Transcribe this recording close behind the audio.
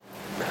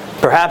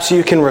Perhaps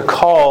you can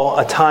recall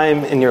a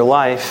time in your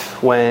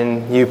life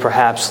when you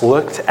perhaps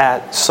looked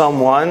at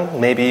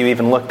someone, maybe you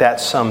even looked at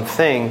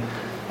something,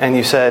 and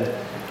you said,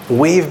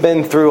 "We've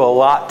been through a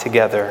lot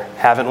together,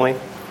 haven't we?"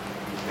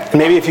 And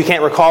maybe if you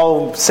can't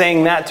recall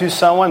saying that to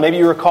someone, maybe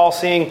you recall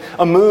seeing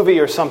a movie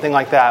or something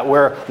like that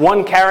where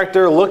one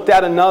character looked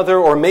at another,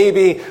 or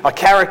maybe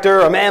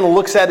a man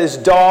looks at his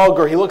dog,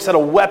 or he looks at a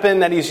weapon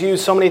that he's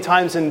used so many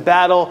times in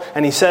battle,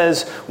 and he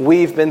says,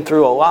 "We've been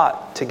through a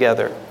lot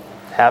together,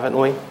 haven't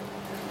we?"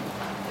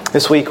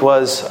 This week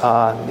was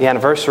the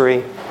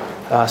anniversary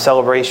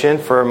celebration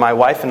for my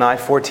wife and I,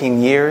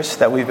 14 years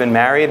that we've been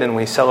married, and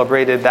we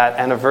celebrated that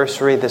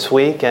anniversary this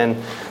week. And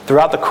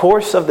throughout the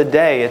course of the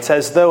day, it's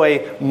as though a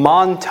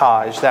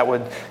montage that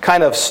would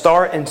kind of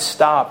start and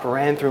stop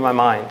ran through my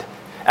mind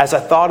as I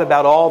thought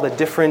about all the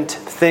different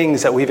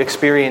things that we've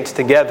experienced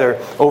together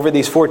over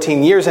these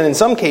 14 years, and in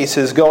some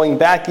cases going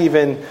back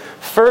even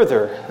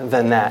further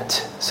than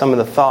that. Some of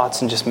the thoughts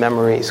and just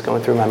memories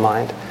going through my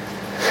mind.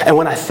 And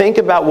when I think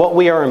about what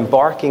we are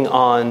embarking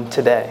on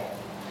today,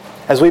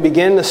 as we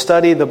begin to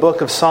study the book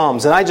of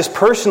Psalms, and I just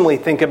personally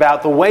think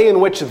about the way in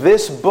which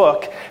this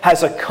book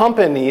has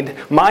accompanied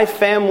my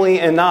family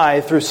and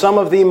I through some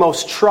of the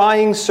most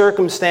trying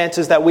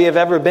circumstances that we have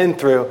ever been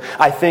through,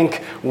 I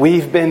think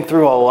we've been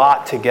through a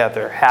lot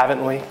together,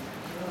 haven't we?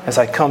 As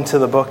I come to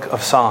the book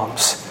of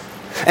Psalms.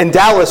 And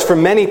doubtless for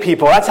many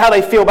people, that's how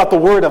they feel about the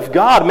Word of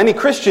God, many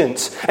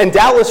Christians. And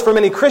doubtless for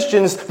many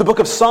Christians, the book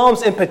of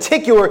Psalms in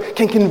particular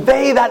can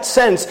convey that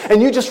sense.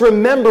 And you just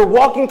remember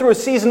walking through a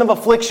season of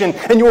affliction,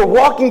 and you were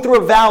walking through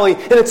a valley,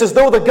 and it's as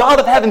though the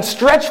God of heaven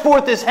stretched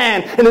forth His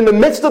hand, and in the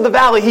midst of the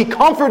valley, He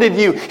comforted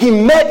you, He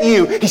met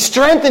you, He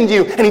strengthened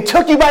you, and He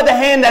took you by the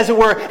hand, as it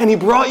were, and He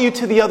brought you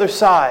to the other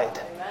side.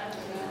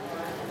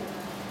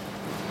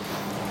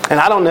 And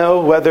I don't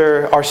know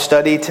whether our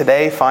study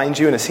today finds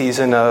you in a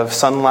season of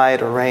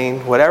sunlight or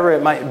rain, whatever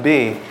it might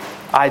be.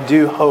 I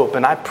do hope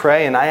and I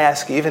pray and I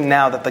ask even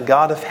now that the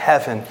God of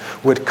heaven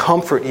would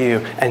comfort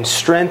you and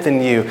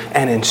strengthen you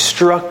and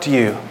instruct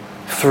you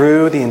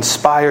through the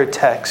inspired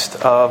text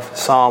of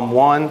Psalm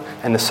 1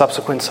 and the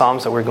subsequent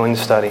Psalms that we're going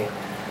to study.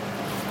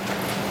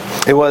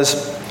 It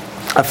was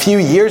a few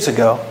years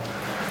ago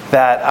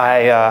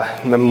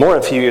that more than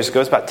a few years ago,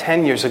 it was about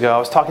 10 years ago, I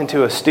was talking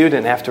to a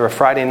student after a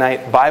Friday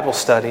night Bible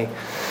study,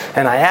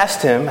 and I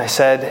asked him, I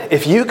said,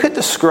 "If you could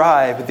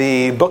describe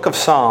the book of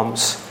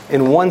Psalms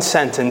in one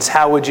sentence,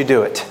 how would you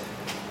do it?"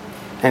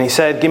 And he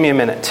said, "Give me a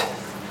minute."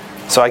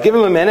 So I give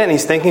him a minute, and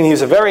he's thinking.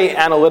 He's a very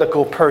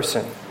analytical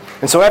person.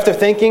 And so after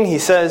thinking, he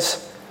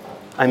says,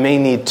 "I may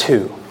need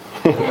two."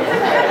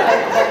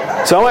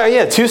 So,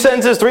 2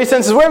 sentences, 3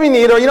 sentences, whatever you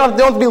need, or you don't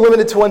have to be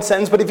limited to one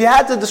sentence, but if you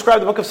had to describe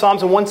the book of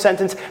Psalms in one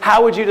sentence,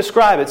 how would you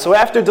describe it? So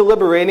after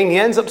deliberating, he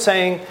ends up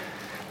saying,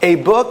 "A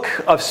book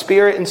of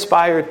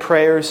Spirit-inspired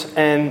prayers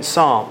and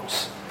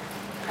psalms."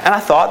 And I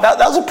thought, that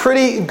was a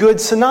pretty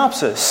good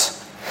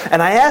synopsis.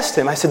 And I asked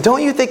him, I said,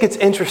 "Don't you think it's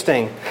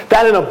interesting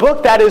that in a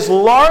book that is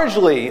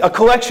largely a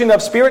collection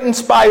of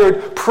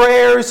Spirit-inspired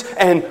prayers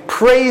and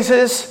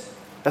praises,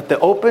 that the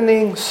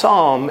opening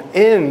psalm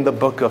in the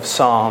book of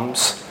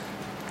Psalms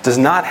does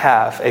not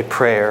have a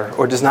prayer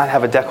or does not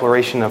have a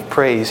declaration of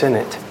praise in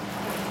it?"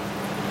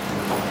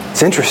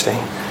 It's interesting.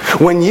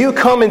 When you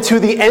come into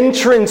the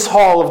entrance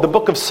hall of the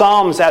book of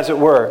Psalms, as it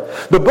were,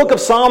 the book of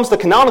Psalms, the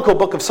canonical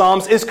book of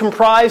Psalms, is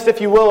comprised, if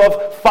you will,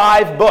 of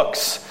 5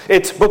 books.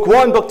 It's book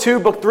 1, book 2,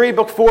 book 3,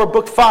 book 4,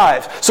 book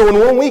 5. So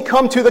when we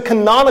come to the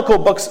canonical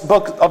book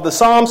of the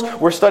Psalms,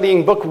 we're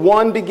studying book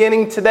 1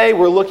 beginning today.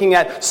 We're looking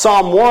at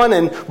Psalm 1,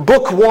 and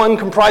book 1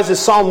 comprises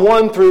Psalm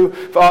 1 through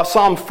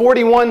Psalm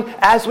 41.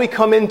 As we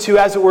come into,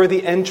 as it were,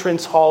 the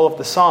entrance hall of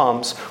the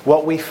Psalms,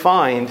 what we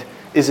find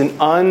is an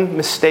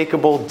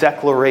unmistakable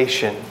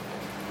declaration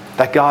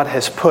that God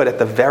has put at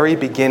the very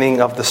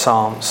beginning of the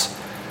Psalms.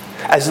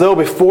 As though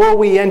before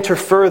we enter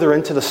further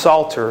into the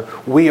Psalter,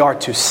 we are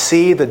to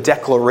see the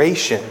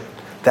declaration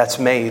that's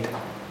made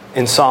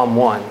in Psalm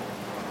 1.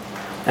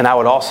 And I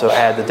would also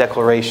add the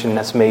declaration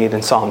that's made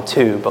in Psalm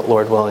 2, but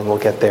Lord willing, we'll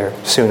get there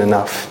soon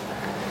enough.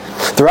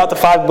 Throughout the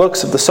 5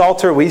 books of the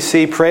Psalter, we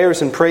see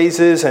prayers and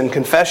praises and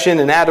confession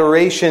and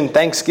adoration,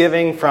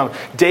 thanksgiving from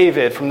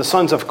David, from the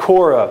sons of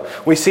Korah.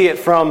 We see it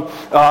from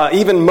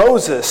even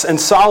Moses and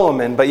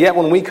Solomon. But yet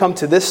when we come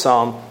to this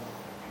psalm,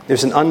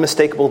 there's an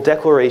unmistakable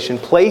declaration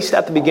placed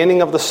at the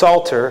beginning of the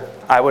Psalter,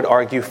 I would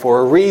argue, for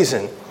a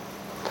reason.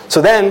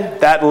 So then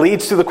that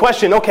leads to the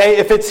question, okay,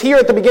 if it's here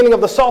at the beginning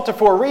of the Psalter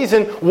for a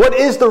reason, what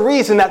is the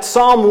reason that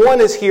Psalm 1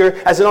 is here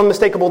as an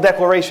unmistakable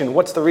declaration?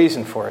 What's the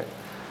reason for it?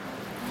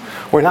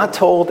 We're not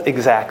told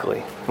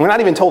exactly. We're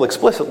not even told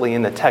explicitly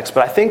in the text,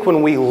 but I think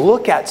when we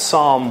look at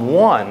Psalm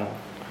 1,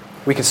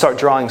 we can start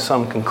drawing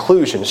some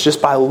conclusions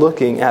just by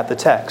looking at the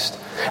text.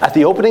 At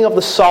the opening of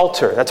the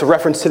Psalter, that's a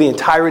reference to the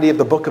entirety of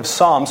the book of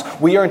Psalms,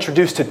 we are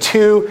introduced to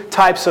 2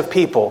 types of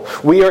people.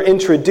 We are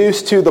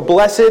introduced to the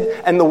blessed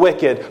and the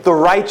wicked, the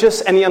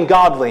righteous and the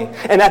ungodly.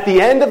 And at the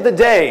end of the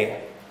day,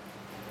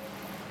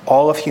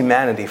 all of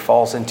humanity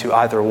falls into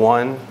either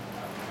one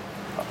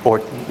or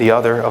the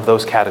other of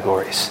those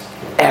categories.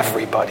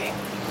 everybody.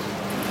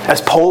 As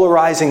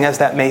polarizing as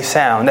that may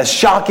sound, as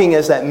shocking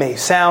as that may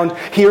sound,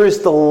 here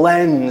is the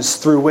lens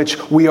through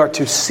which we are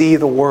to see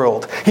the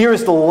world. Here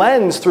is the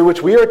lens through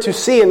which we are to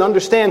see and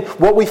understand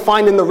what we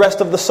find in the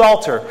rest of the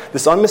Psalter.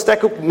 This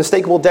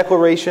unmistakable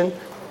declaration.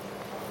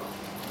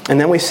 And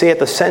then we see at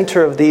the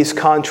center of these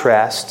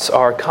contrasts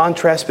are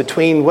contrasts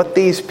between what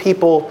these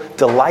people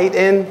delight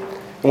in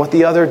and what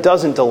the other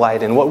doesn't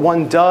delight in, what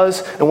one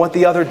does and what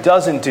the other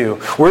doesn't do.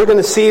 We're going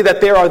to see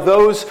that there are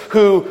those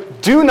who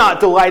do not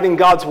delight in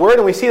God's word,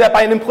 and we see that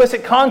by an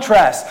implicit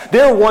contrast.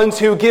 They're ones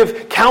who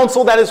give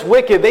counsel that is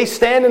wicked. They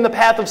stand in the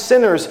path of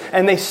sinners,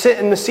 and they sit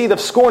in the seat of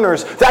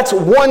scorners. That's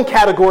one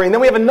category. And then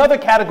we have another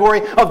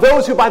category of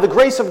those who, by the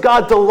grace of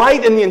God,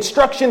 delight in the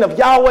instruction of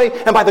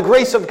Yahweh, and by the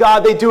grace of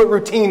God, they do it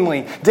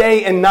routinely,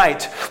 day and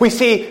night. We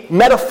see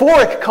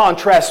metaphoric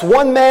contrasts.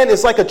 One man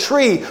is like a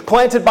tree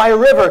planted by a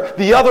river.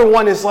 The other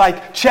one is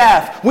like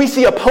chaff. We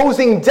see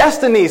opposing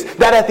destinies,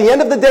 that at the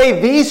end of the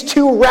day, these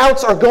two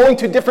routes are going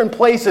to different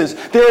places.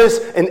 There is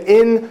an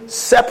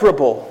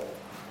inseparable.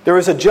 There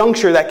is a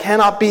juncture that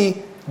cannot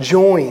be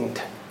joined.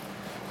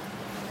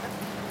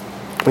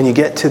 When you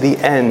get to the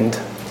end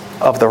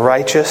of the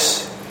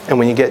righteous and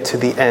when you get to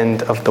the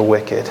end of the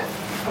wicked.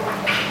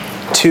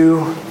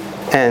 Two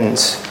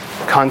ends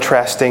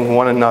contrasting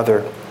one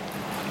another.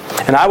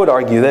 And I would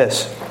argue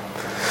this,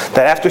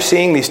 that after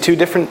seeing these two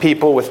different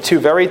people with two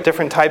very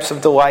different types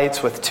of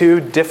delights, with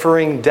two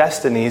differing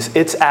destinies,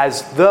 it's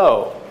as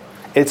though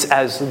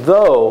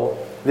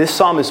this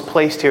psalm is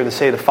placed here to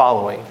say the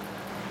following.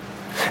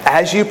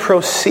 As you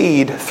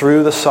proceed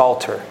through the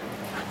Psalter,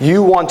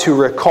 you want to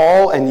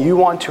recall and you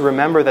want to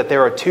remember that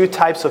there are two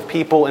types of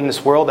people in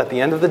this world at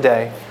the end of the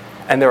day,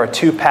 and there are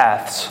two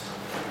paths.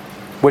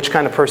 Which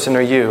kind of person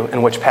are you,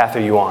 and which path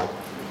are you on?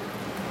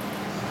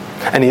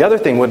 And the other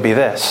thing would be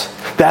this,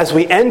 that as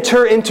we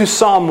enter into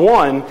Psalm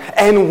 1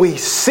 and we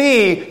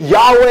see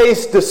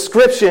Yahweh's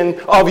description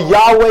of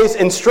Yahweh's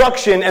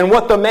instruction and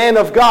what the man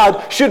of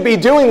God should be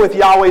doing with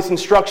Yahweh's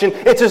instruction,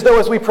 it's as though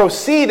as we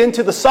proceed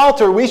into the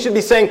Psalter, we should be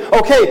saying,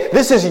 okay,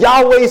 this is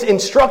Yahweh's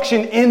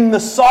instruction in the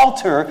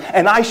Psalter,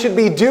 and I should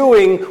be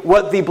doing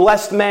what the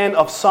blessed man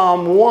of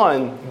Psalm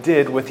 1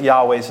 did with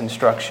Yahweh's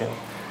instruction.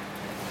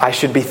 I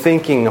should be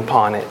thinking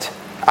upon it.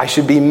 I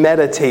should be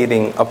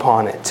meditating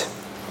upon it.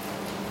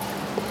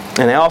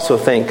 And I also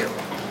think,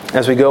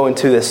 as we go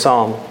into this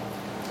psalm,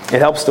 it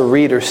helps the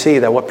reader see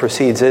that what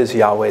precedes is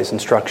Yahweh's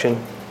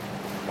instruction.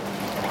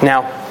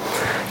 Now,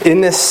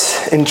 in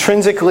this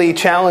intrinsically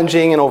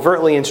challenging and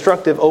overtly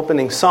instructive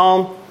opening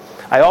psalm,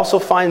 I also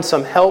find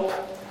some help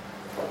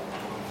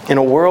in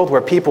a world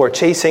where people are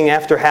chasing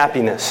after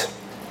happiness.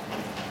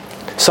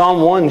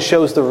 Psalm 1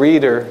 shows the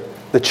reader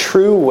the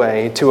true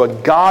way to a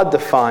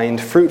God-defined,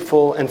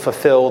 fruitful, and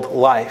fulfilled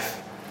life.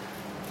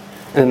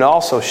 And it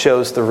also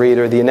shows the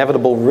reader the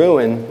inevitable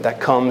ruin that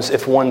comes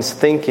if one's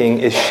thinking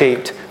is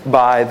shaped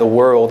by the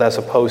world as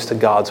opposed to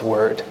God's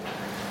Word.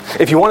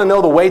 If you want to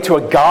know the way to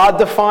a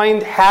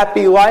God-defined,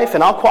 happy life,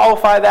 and I'll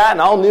qualify that,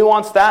 and I'll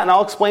nuance that, and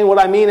I'll explain what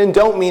I mean and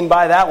don't mean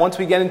by that once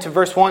we get into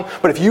verse 1.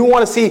 But if you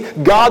want to see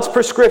God's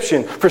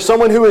prescription for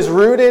someone who is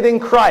rooted in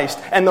Christ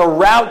and the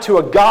route to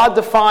a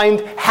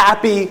God-defined,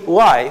 happy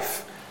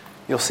life,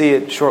 you'll see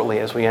it shortly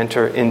as we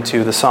enter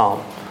into the psalm.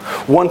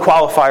 One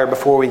qualifier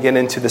before we get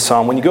into the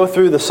psalm. When you go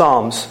through the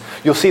psalms,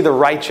 you'll see the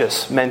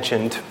righteous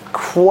mentioned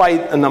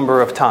quite a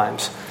number of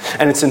times.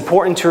 And it's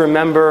important to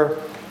remember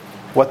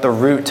what the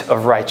root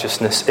of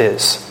righteousness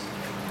is.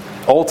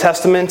 Old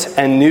Testament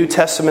and New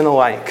Testament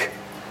alike.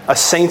 A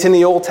saint in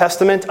the Old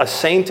Testament, a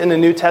saint in the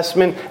New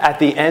Testament, at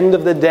the end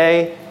of the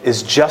day,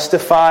 is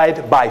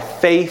justified by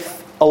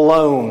faith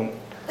alone.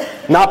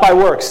 Not by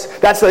works.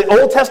 That's the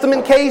Old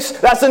Testament case.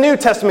 That's the New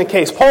Testament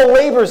case. Paul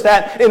labors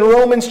that in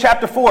Romans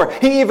chapter 4.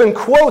 He even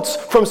quotes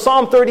from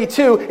Psalm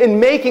 32 in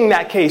making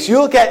that case. You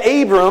look at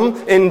Abram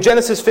in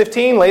Genesis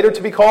 15, later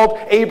to be called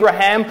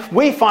Abraham.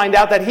 We find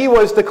out that he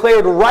was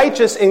declared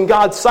righteous in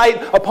God's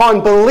sight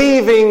upon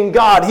believing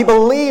God. He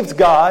believed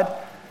God,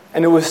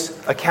 and it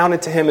was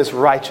accounted to him as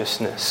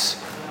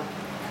righteousness.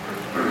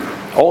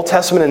 Old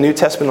Testament and New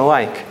Testament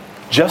alike.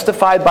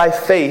 Justified by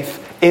faith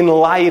in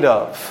light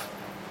of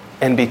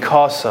and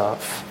because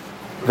of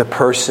the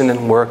person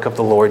and work of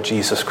the Lord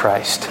Jesus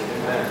Christ.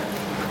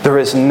 Amen. There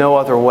is no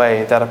other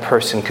way that a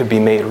person could be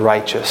made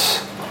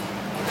righteous.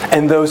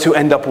 And those who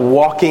end up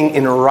walking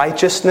in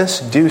righteousness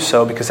do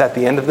so because at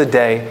the end of the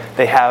day,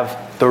 they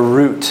have the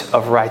root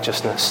of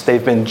righteousness.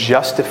 They've been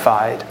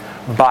justified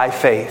by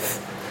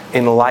faith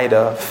in light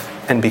of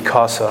and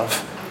because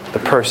of the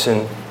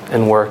person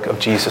and work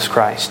of Jesus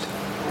Christ.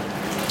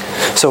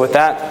 So with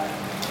that,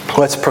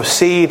 let's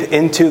proceed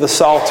into the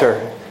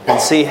Psalter and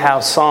see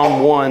how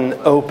Psalm 1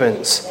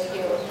 opens.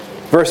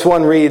 Verse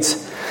 1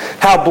 reads,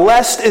 "How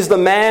blessed is the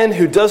man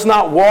who does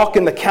not walk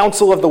in the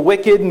counsel of the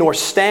wicked, nor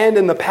stand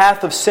in the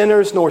path of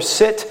sinners, nor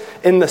sit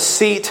in the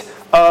seat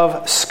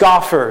of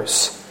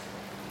scoffers."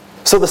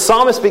 So the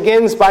psalmist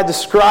begins by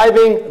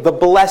describing the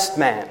blessed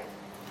man.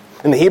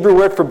 And the Hebrew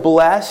word for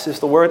bless is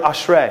the word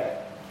ashrei.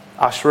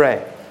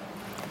 Ashrei.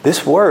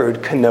 This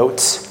word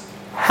connotes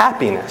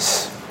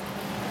happiness.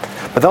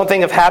 But don't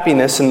think of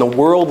happiness in the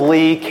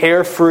worldly,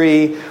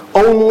 carefree,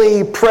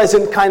 only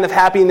present kind of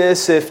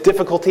happiness if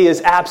difficulty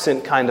is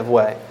absent kind of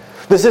way.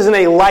 This isn't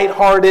a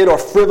lighthearted or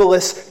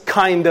frivolous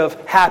kind of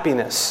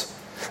happiness.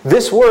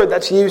 This word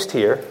that's used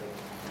here,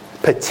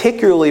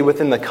 particularly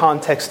within the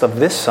context of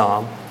this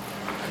psalm,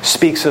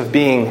 speaks of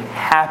being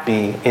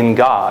happy in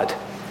God.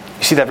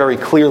 You see that very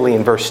clearly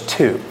in verse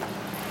 2.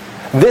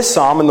 This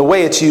psalm, and the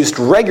way it's used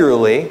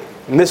regularly,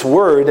 and this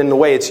word and the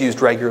way it's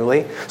used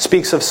regularly,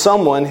 speaks of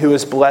someone who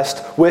is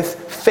blessed with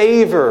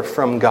favor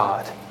from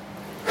God.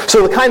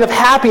 So the kind of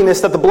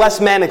happiness that the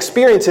blessed man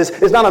experiences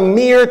is not a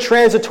mere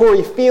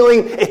transitory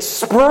feeling. It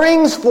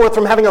springs forth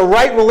from having a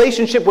right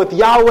relationship with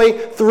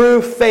Yahweh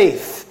through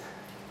faith.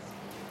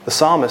 The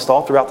psalmist,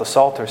 all throughout the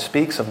Psalter,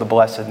 speaks of the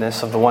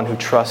blessedness of the one who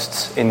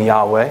trusts in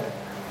Yahweh.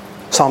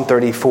 Psalm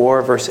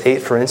 34, verse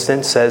 8, for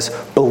instance, says,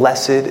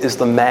 "Blessed is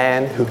the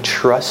man who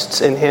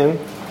trusts in him."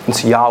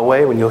 It's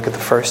Yahweh when you look at the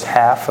first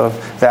half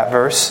of that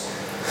verse.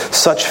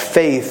 Such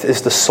faith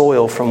is the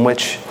soil from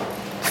which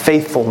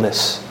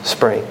faithfulness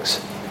springs.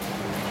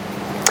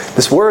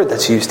 This word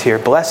that's used here,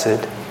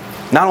 blessed,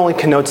 not only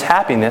connotes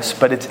happiness,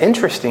 but it's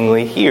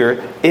interestingly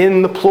here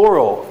in the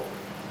plural.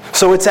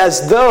 So it's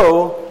as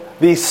though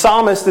the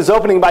psalmist is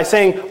opening by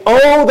saying,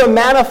 "Oh, the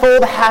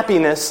manifold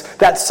happiness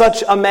that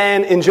such a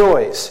man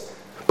enjoys."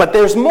 But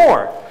there's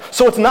more.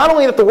 So it's not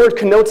only that the word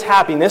connotes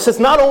happiness, it's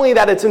not only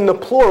that it's in the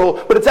plural,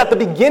 but it's at the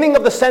beginning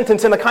of the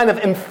sentence in a kind of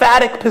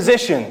emphatic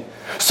position.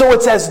 So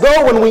it's as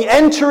though when we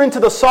enter into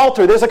the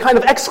Psalter, there's a kind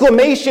of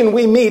exclamation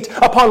we meet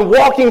upon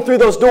walking through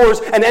those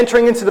doors and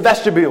entering into the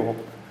vestibule.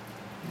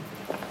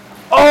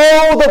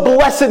 Oh, the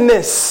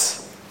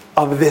blessedness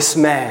of this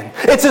man.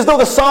 It's as though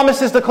the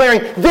psalmist is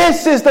declaring,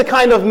 this is the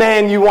kind of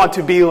man you want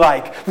to be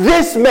like.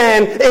 This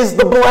man is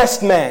the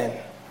blessed man.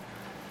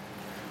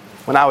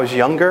 When I was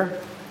younger,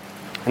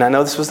 and I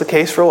know this was the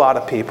case for a lot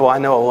of people, I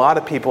know a lot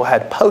of people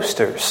had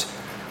posters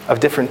of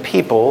different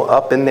people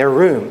up in their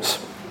rooms.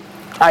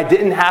 I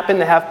didn't happen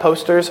to have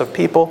posters of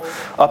people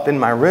up in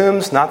my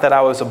rooms. Not that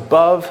I was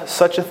above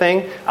such a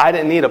thing. I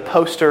didn't need a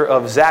poster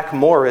of Zach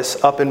Morris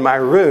up in my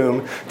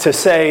room to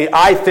say,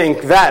 I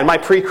think that, in my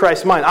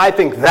pre-Christ mind, I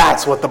think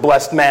that's what the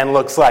blessed man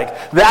looks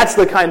like. That's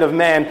the kind of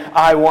man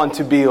I want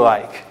to be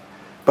like.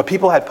 But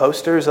people had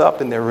posters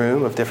up in their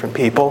room of different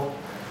people.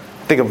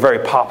 I think a very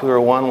popular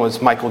one was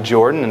Michael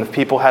Jordan. And if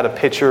people had a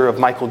picture of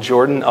Michael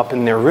Jordan up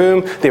in their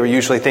room, they were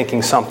usually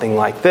thinking something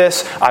like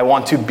this: I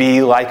want to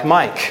be like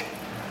Mike.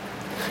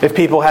 If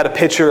people had a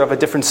picture of a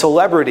different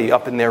celebrity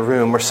up in their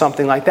room or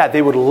something like that,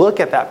 they would look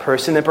at that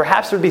person and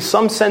perhaps there would be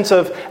some sense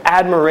of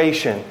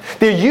admiration.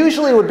 There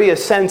usually would be a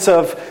sense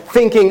of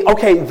thinking,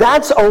 okay,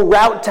 that's a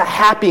route to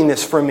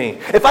happiness for me.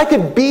 If I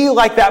could be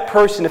like that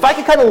person, if I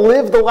could kind of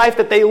live the life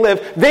that they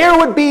live, there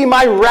would be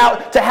my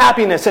route to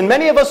happiness. And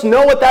many of us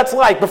know what that's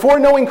like. Before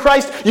knowing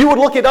Christ, you would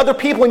look at other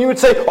people and you would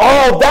say,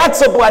 oh,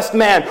 that's a blessed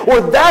man, or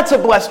that's a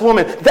blessed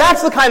woman.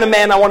 That's the kind of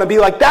man I want to be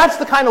like. That's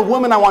the kind of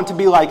woman I want to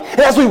be like.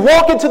 And as we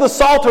walk into the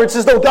Psalter, it's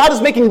as though God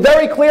is making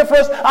very clear for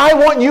us, I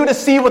want you to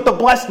see what the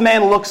blessed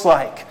man looks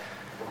like.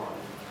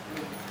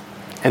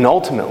 And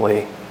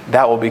ultimately,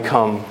 that will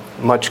become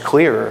much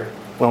clearer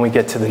when we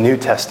get to the New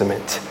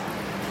Testament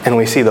and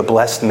we see the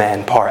blessed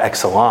man par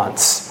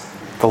excellence,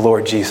 the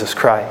Lord Jesus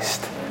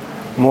Christ.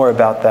 More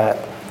about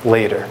that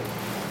later.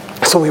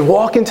 So we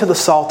walk into the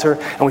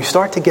Psalter and we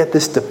start to get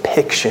this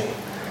depiction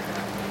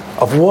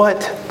of what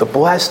the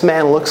blessed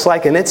man looks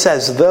like. And it's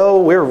as though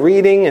we're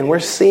reading and we're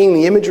seeing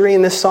the imagery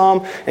in this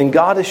psalm, and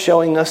God is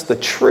showing us the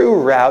true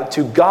route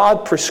to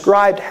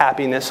God-prescribed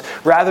happiness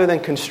rather than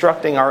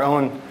constructing our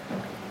own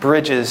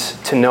bridges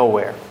to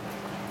nowhere.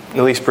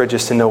 At least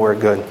bridges to nowhere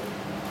good.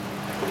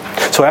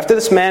 So after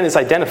this man is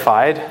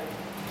identified,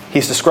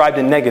 he's described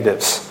in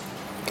negatives.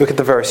 Look at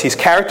the verse. He's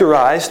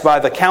characterized by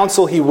the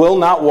counsel he will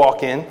not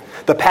walk in,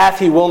 the path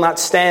he will not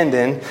stand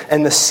in,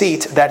 and the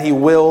seat that he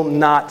will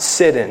not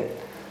sit in.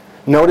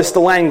 Notice the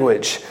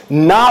language.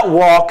 Not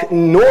walk,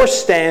 nor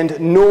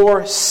stand,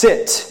 nor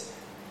sit.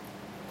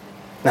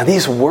 Now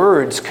these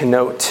words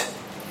connote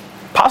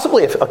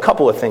possibly a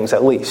couple of things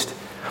at least.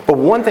 But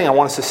one thing I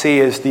want us to see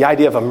is the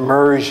idea of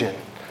immersion.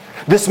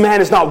 This man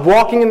is not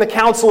walking in the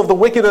counsel of the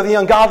wicked or the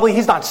ungodly.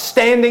 He's not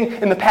standing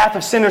in the path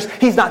of sinners.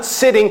 He's not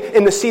sitting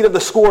in the seat of the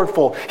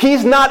scornful.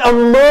 He's not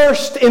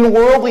immersed in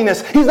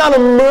worldliness. He's not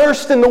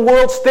immersed in the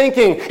world's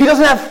thinking. He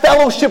doesn't have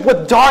fellowship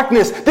with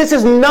darkness. This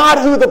is not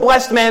who the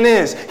blessed man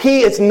is. He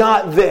is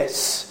not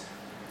this.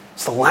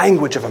 It's the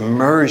language of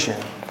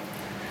immersion.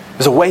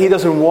 There's a way he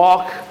doesn't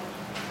walk.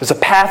 There's a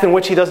path in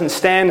which he doesn't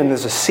stand. And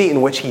there's a seat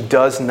in which he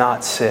does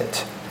not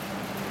sit.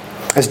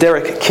 As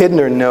Derek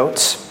Kidner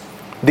notes,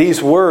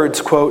 these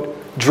words,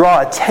 quote,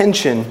 draw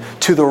attention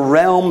to the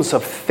realms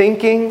of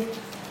thinking,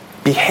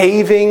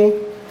 behaving,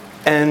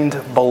 and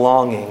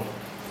belonging.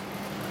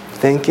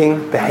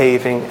 Thinking,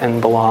 behaving,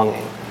 and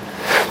belonging.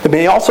 There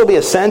may also be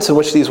a sense in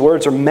which these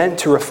words are meant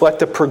to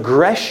reflect a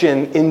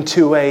progression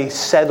into a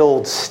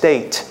settled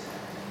state,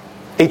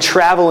 a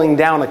traveling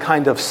down a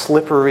kind of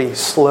slippery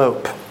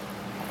slope.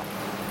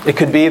 It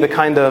could be the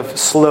kind of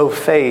slow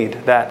fade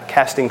that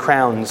Casting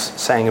Crowns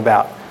sang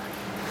about.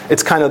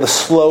 It's kind of the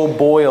slow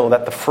boil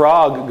that the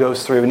frog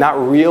goes through,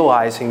 not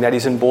realizing that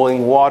he's in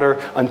boiling water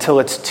until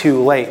it's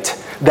too late.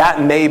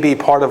 That may be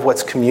part of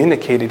what's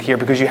communicated here,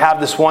 because you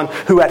have this one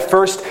who at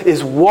first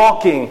is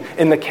walking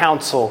in the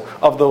counsel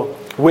of the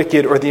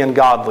wicked or the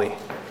ungodly.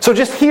 So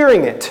just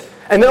hearing it,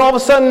 and then all of a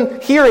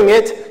sudden hearing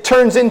it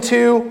turns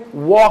into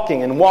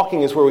walking, and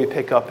walking is where we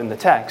pick up in the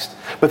text.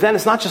 But then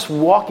it's not just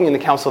walking in the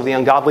counsel of the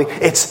ungodly,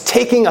 it's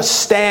taking a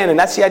stand, and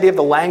that's the idea of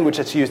the language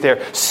that's used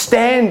there,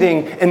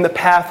 standing in the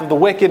path of the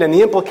wicked, and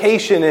the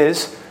implication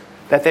is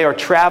that they are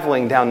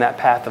traveling down that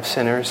path of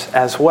sinners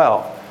as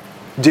well,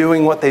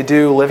 doing what they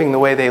do, living the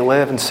way they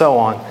live, and so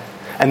on.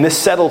 And this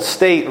settled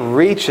state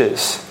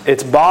reaches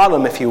its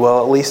bottom, if you will,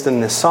 at least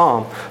in this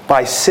psalm,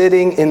 by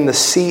sitting in the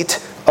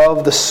seat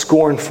of the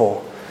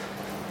scornful.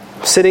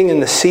 Sitting in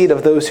the seat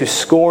of those who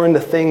scorn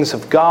the things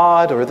of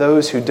God, or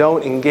those who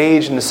don't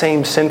engage in the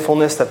same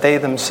sinfulness that they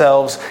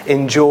themselves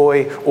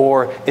enjoy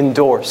or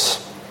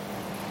endorse.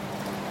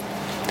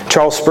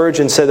 Charles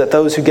Spurgeon said that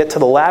those who get to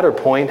the latter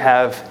point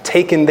have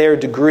taken their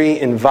degree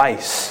in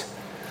vice.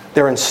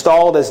 They're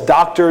installed as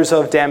doctors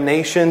of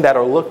damnation that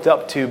are looked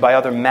up to by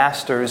other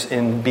masters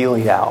in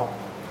Belial.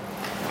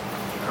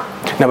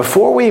 Now,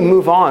 before we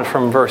move on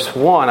from verse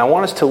 1, I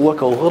want us to look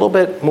a little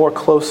bit more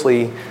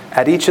closely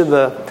at each of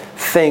the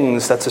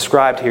things that's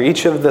described here,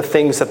 each of the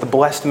things that the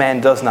blessed man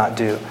does not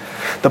do.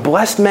 The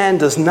blessed man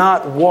does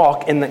not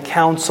walk in the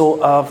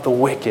counsel of the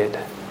wicked.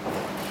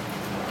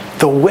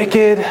 The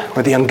wicked,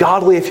 or the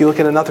ungodly, if you look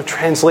at another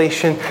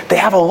translation, they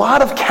have a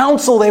lot of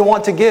counsel they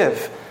want to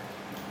give.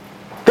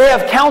 They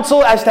have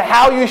counsel as to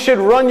how you should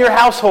run your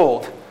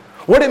household,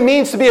 what it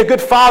means to be a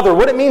good father,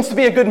 what it means to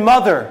be a good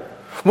mother,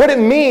 what it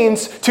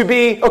means to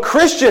be a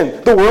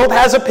Christian. The world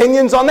has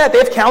opinions on that. They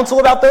have counsel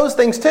about those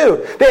things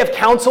too. They have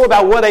counsel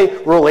about what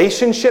a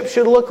relationship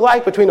should look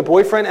like between a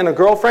boyfriend and a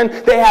girlfriend.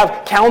 They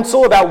have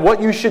counsel about what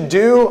you should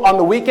do on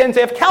the weekends.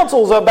 They have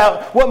counsels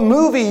about what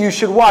movie you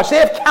should watch. They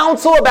have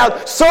counsel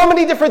about so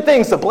many different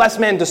things. The blessed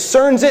man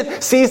discerns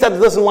it, sees that it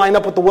doesn't line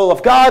up with the will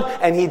of God,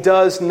 and he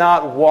does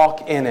not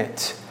walk in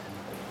it.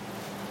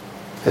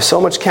 There's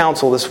so much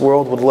counsel this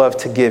world would love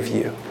to give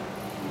you.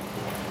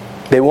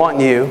 They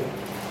want you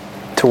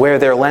to wear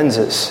their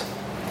lenses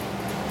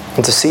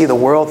and to see the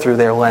world through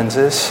their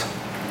lenses,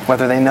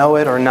 whether they know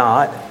it or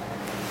not.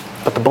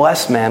 But the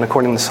blessed man,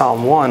 according to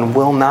Psalm 1,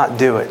 will not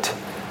do it.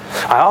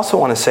 I also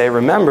want to say,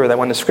 remember that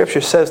when the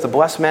Scripture says the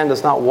blessed man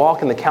does not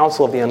walk in the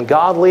counsel of the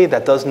ungodly,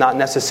 that does not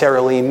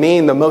necessarily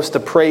mean the most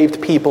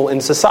depraved people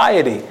in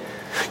society.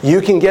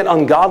 You can get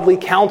ungodly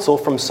counsel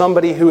from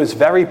somebody who is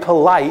very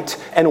polite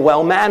and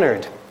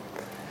well-mannered.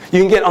 You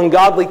can get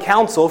ungodly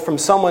counsel from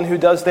someone who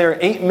does their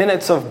 8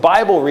 minutes of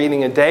Bible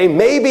reading a day,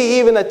 maybe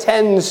even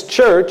attends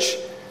church,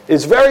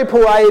 is very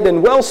polite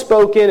and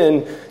well-spoken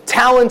and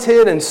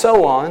talented and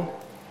so on.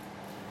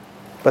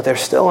 But they're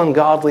still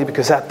ungodly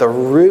because at the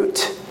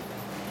root,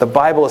 the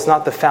Bible is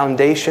not the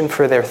foundation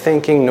for their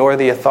thinking nor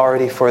the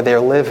authority for their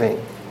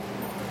living.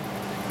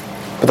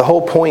 But the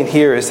whole point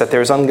here is that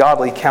there's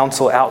ungodly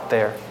counsel out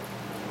there.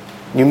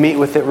 You meet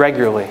with it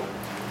regularly.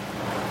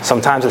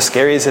 Sometimes, as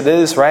scary as it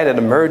is, right, it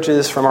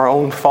emerges from our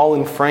own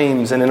fallen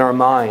frames and in our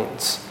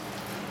minds.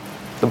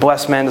 The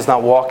blessed man does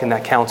not walk in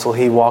that counsel.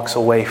 He walks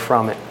away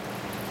from it.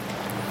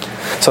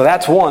 So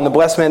that's one. The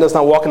blessed man does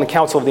not walk in the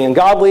counsel of the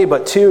ungodly.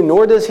 But two,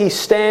 nor does he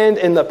stand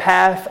in the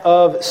path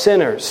of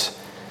sinners.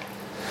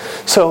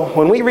 So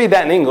when we read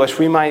that in English,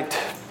 we might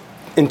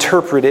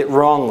interpret it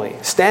wrongly.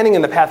 Standing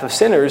in the path of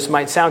sinners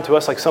might sound to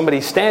us like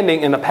somebody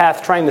standing in the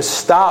path trying to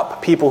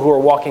stop people who are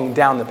walking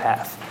down the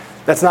path.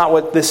 That's not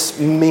what this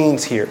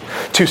means here.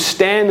 To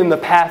stand in the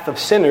path of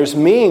sinners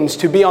means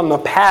to be on the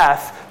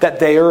path that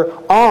they are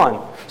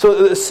on.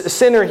 So a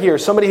sinner here,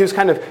 somebody who's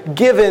kind of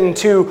given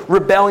to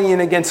rebellion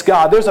against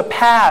God, there's a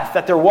path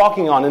that they're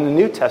walking on. In the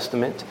New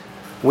Testament,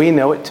 we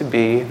know it to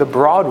be the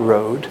broad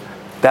road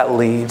that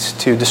leads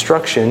to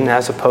destruction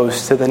as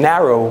opposed to the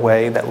narrow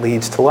way that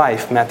leads to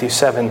life. Matthew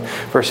 7,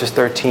 verses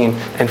 13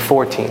 and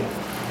 14.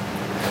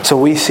 So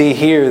we see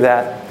here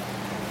that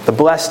the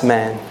blessed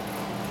man,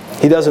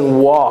 he doesn't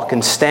walk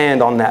and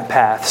stand on that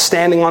path.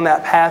 Standing on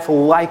that path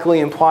likely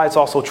implies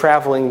also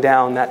traveling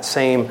down that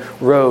same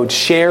road,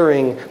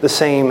 sharing the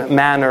same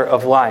manner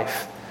of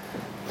life.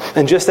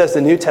 And just as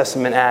the New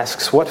Testament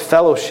asks, what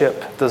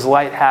fellowship does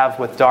light have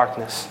with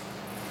darkness?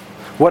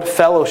 What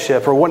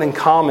fellowship or what in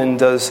common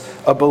does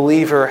a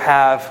believer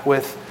have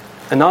with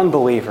an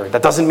unbeliever?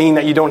 That doesn't mean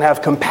that you don't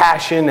have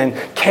compassion and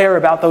care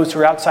about those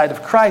who are outside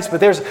of Christ, but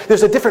there's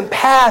a different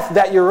path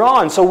that you're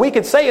on. So we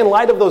could say in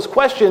light of those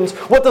questions,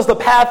 what does the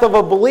path of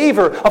a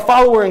believer, a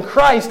follower in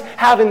Christ,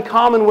 have in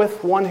common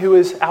with one who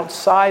is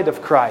outside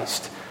of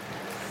Christ?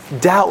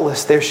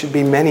 Doubtless there should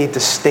be many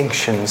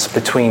distinctions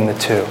between the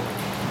two.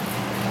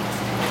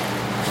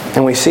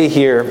 And we see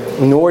here,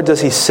 nor does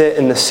he sit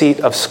in the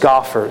seat of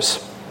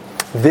scoffers.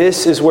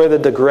 This is where the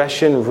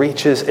digression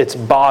reaches its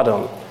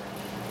bottom.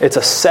 It's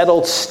a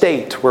settled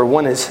state where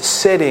one is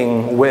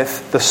sitting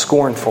with the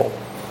scornful.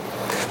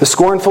 The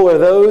scornful are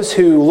those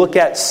who look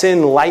at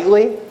sin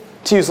lightly.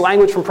 To use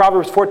language from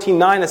Proverbs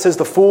 14:9, it says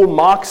the fool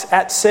mocks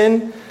at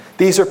sin.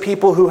 These are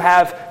people who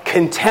have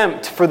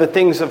contempt for the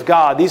things of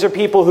God. These are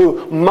people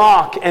who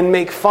mock and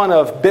make fun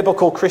of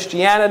biblical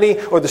Christianity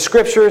or the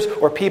scriptures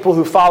or people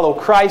who follow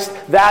Christ.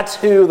 That's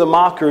who the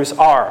mockers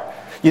are.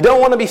 You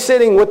don't want to be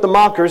sitting with the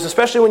mockers,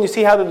 especially when you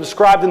see how they're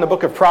described in the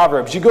book of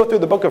Proverbs. You go through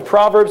the book of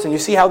Proverbs and you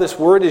see how this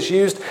word is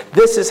used.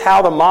 This is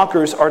how the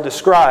mockers are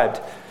described.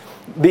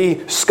 The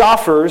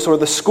scoffers or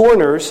the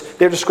scorners,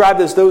 they're described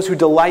as those who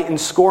delight in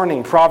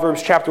scorning.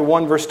 Proverbs chapter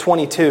 1, verse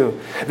 22.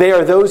 They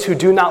are those who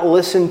do not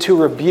listen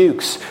to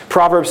rebukes.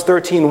 Proverbs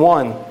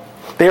 13:1.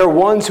 They are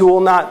ones who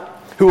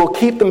will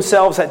keep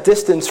themselves at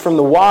distance from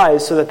the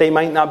wise so that they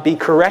might not be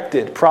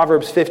corrected.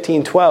 Proverbs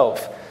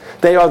 15:12.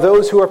 They are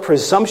those who are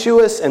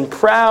presumptuous and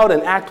proud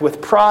and act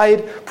with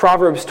pride.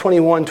 Proverbs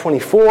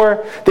 21:24.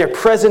 Their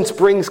presence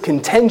brings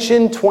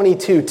contention.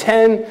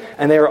 22:10.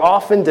 And they are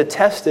often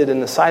detested in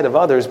the sight of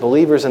others,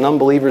 believers and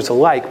unbelievers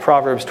alike.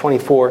 Proverbs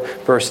 24,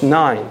 verse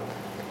 9.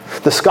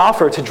 The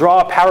scoffer, to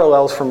draw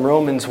parallels from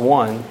Romans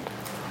 1,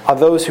 are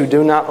those who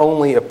do not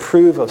only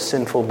approve of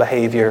sinful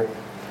behavior,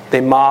 they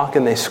mock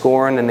and they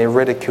scorn and they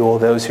ridicule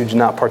those who do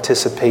not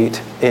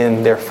participate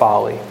in their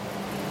folly.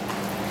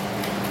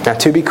 Now,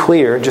 to be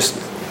clear, just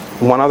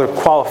one other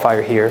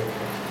qualifier here,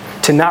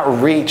 to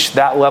not reach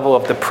that level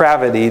of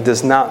depravity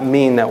does not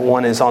mean that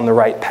one is on the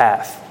right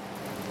path.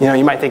 You know,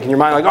 you might think in your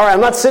mind, like, all right, I'm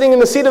not sitting in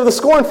the seat of the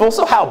scornful,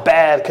 so how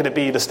bad could it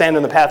be to stand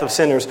in the path of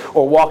sinners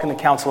or walk in the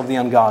counsel of the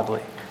ungodly?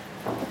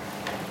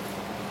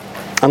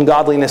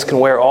 Ungodliness can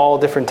wear all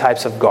different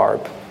types of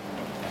garb,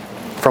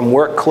 from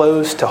work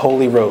clothes to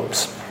holy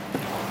robes.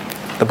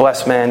 The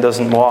blessed man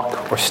doesn't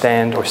walk or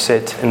stand or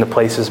sit in the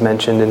places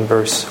mentioned in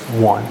verse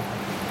 1.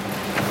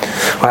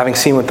 Well, having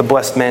seen what the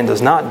blessed man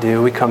does not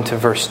do, we come to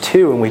verse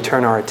 2 and we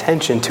turn our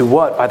attention to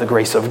what, by the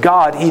grace of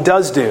God, he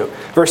does do.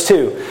 Verse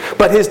 2,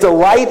 but his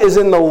delight is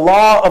in the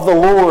law of the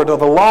Lord, or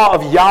the law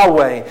of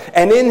Yahweh,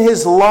 and in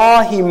his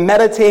law he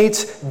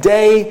meditates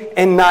day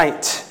and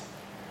night.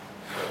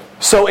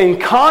 So in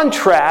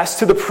contrast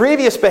to the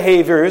previous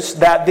behaviors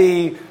that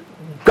the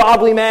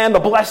godly man, the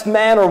blessed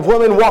man or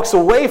woman walks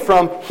away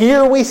from,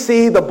 here we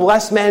see the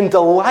blessed man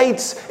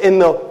delights in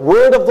the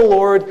word of the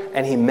Lord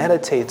and he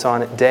meditates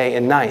on it day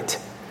and night.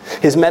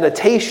 His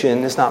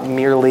meditation is not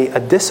merely a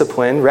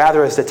discipline,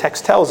 rather, as the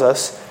text tells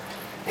us,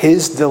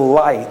 his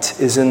delight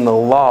is in the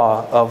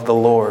law of the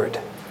Lord.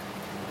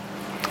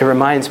 It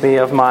reminds me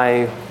of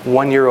my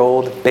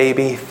 1-year-old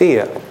baby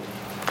Thea.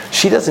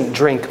 She doesn't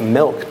drink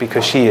milk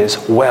because she is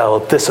well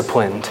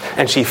disciplined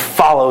and she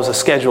follows a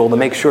schedule to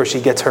make sure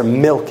she gets her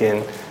milk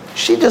in.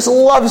 She just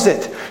loves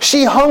it.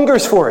 She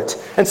hungers for it.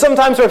 And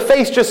sometimes her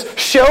face just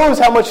shows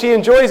how much she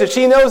enjoys it.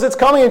 She knows it's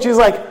coming and she's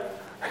like,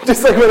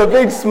 just like with a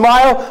big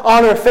smile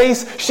on her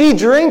face, she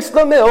drinks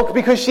the milk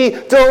because she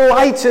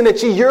delights in it.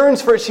 She yearns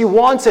for it. She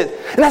wants it.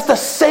 And that's the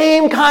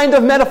same kind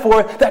of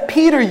metaphor that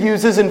Peter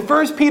uses in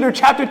 1 Peter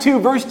chapter 2,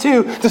 verse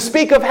 2 to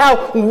speak of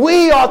how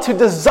we ought to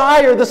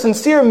desire the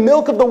sincere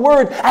milk of the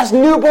word as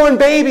newborn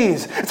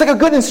babies. It's like a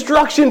good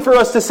instruction for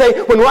us to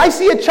say, when I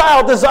see a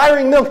child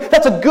desiring milk,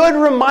 that's a good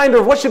reminder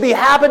of what should be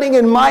happening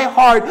in my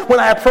heart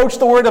when I approach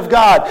the word of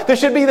God. There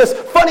should be this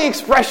funny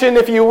expression,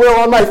 if you will,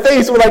 on my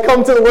face when I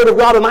come to the word of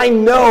God, and I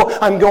know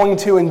I'm going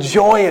to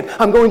enjoy it.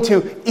 I'm going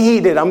to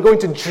eat it. I'm going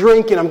to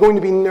drink it. I'm going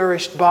to be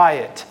nourished by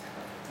it.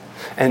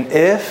 And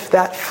if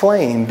that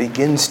flame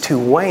begins to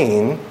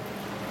wane,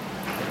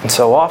 and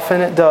so often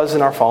it does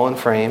in our fallen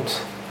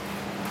frames,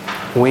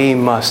 we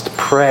must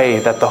pray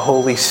that the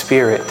Holy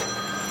Spirit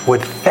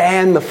would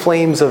fan the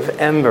flames of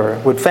ember,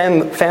 would fan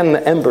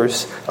the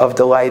embers of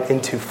delight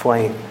into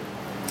flame.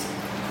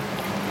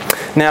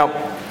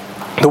 Now,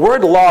 the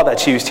word law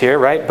that's used here,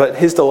 right? But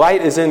his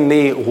delight is in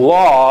the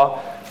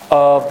law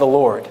of the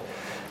Lord.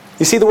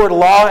 You see the word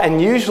law, and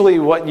usually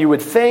what you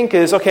would think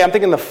is, okay, I'm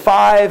thinking the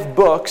 5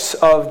 books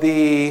of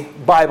the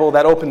Bible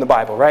that open the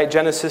Bible, right?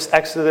 Genesis,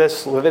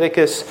 Exodus,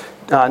 Leviticus,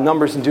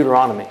 Numbers, and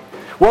Deuteronomy.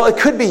 Well, it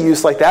could be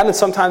used like that, and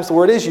sometimes the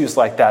word is used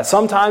like that.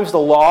 Sometimes the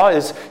law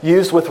is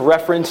used with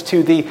reference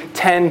to the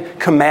 10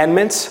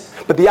 Commandments.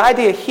 But the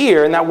idea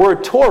here, in that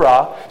word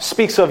Torah,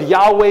 speaks of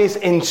Yahweh's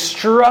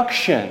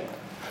instruction.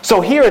 So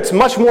here it's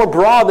much more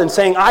broad than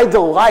saying, I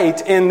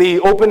delight in the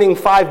opening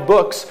 5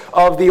 books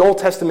of the Old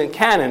Testament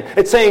canon.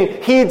 It's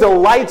saying he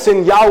delights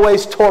in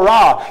Yahweh's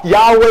Torah,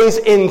 Yahweh's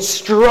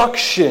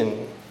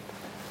instruction.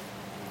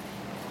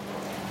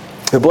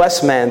 The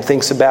blessed man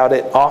thinks about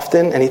it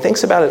often, and he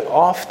thinks about it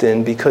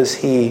often because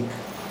he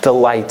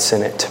delights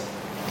in it.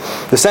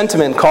 The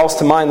sentiment calls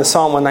to mind the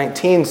Psalm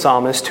 119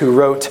 psalmist who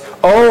wrote,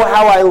 "Oh,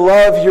 how I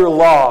love your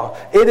law.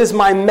 It is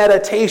my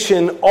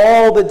meditation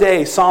all the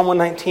day." Psalm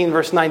 119,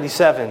 verse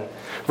 97.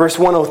 Verse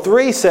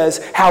 103 says,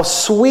 "How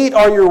sweet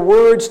are your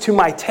words to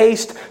my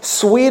taste,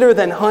 sweeter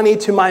than honey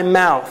to my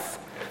mouth."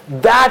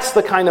 That's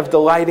the kind of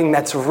delighting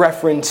that's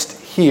referenced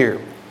here.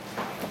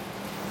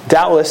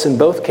 Doubtless, in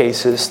both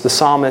cases, the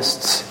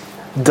psalmist's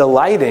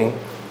delighting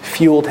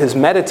fueled his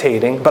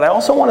meditating. But I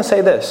also want to say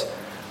this.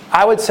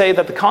 I would say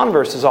that the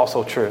converse is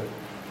also true.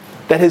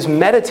 that his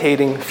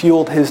meditating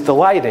fueled his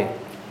delighting.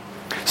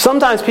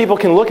 Sometimes people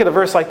can look at a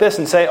verse like this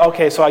and say,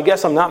 okay, so I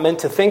guess I'm not meant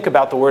to think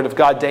about the Word of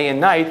God day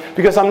and night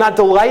because I'm not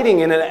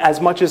delighting in it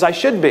as much as I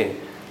should be.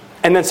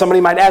 And then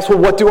somebody might ask, well,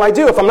 what do I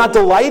do if I'm not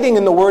delighting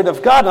in the Word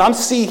of God? And I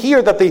see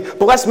here that the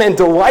blessed man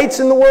delights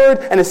in the Word,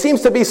 and it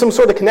seems to be some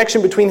sort of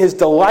connection between his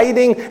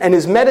delighting and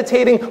his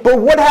meditating. But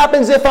what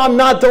happens if I'm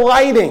not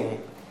delighting?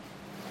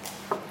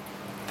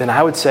 Then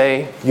I would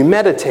say you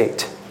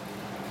meditate.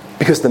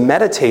 Because the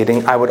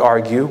meditating, I would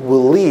argue,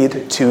 will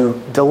lead to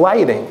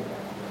delighting.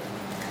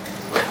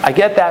 I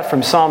get that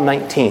from Psalm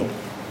 19.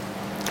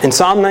 In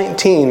Psalm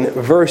 19,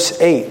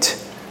 verse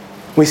 8,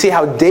 we see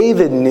how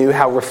David knew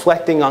how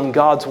reflecting on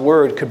God's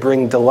word could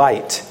bring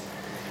delight.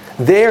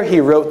 There he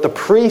wrote, "The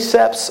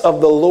precepts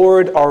of the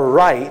Lord are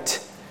right,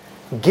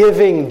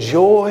 giving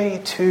joy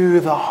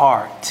to the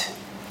heart."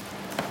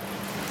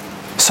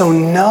 So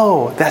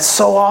know that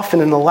so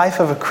often in the life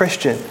of a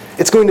Christian,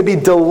 it's going to be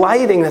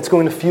delighting that's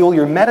going to fuel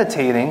your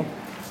meditating,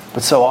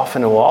 but so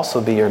often it will also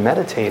be your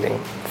meditating,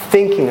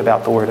 thinking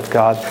about the Word of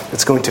God,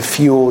 that's going to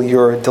fuel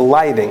your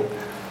delighting.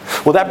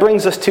 Well, that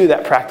brings us to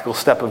that practical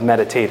step of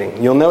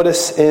meditating. You'll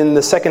notice in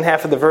the second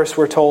half of the verse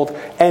we're told,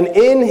 "And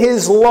in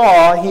his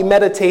law he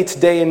meditates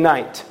day and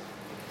night."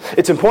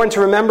 It's important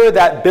to remember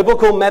that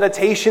biblical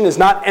meditation is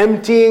not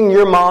emptying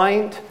your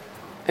mind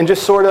and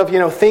just sort of,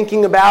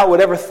 thinking about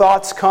whatever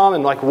thoughts come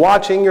and like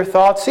watching your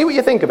thoughts. See what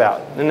you think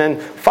about and then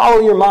follow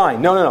your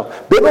mind. No.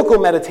 Biblical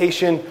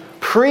meditation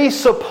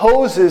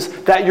presupposes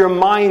that your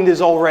mind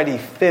is already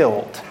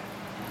filled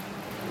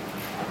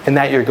and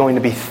that you're going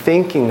to be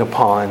thinking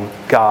upon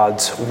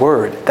God's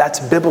Word. That's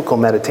biblical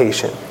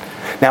meditation.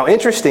 Now,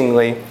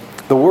 interestingly,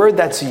 the word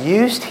that's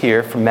used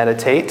here for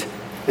meditate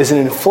is an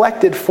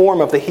inflected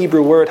form of the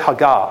Hebrew word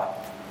hagah.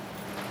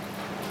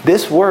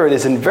 This word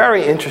is a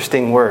very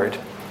interesting word.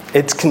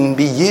 It can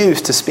be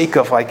used to speak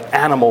of like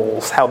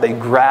animals, how they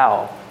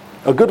growl.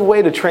 A good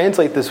way to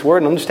translate this word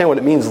and understand what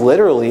it means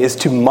literally is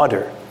to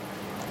mutter.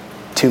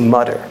 To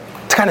mutter.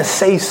 To kind of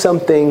say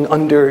something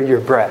under your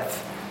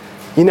breath.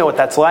 You know what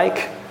that's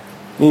like?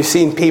 You've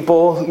seen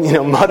people,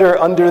 mutter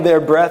under their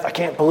breath. "I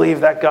can't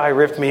believe that guy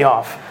ripped me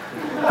off.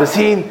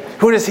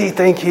 Who does he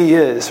think he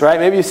is?" Right?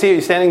 Maybe you see you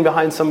standing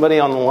behind somebody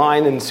on the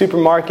line in the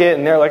supermarket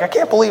and they're like, "I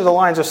can't believe the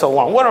lines are so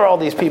long. What are all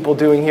these people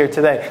doing here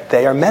today?"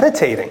 They are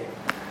meditating.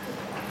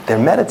 They're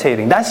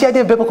meditating. That's the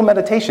idea of biblical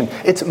meditation.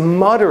 It's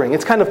muttering.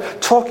 It's kind of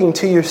talking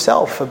to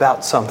yourself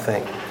about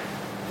something.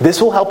 This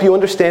will help you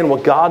understand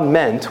what God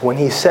meant when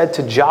he said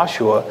to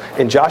Joshua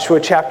in Joshua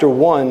chapter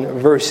 1,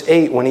 verse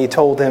 8, when he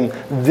told him,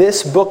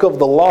 "This book of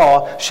the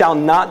law shall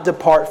not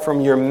depart from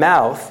your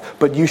mouth,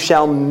 but you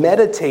shall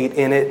meditate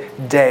in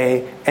it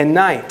day and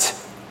night."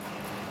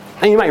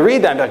 And you might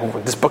read that and be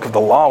like, "This book of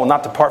the law will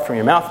not depart from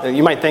your mouth."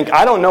 You might think,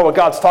 "I don't know what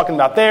God's talking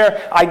about there.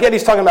 I get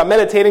he's talking about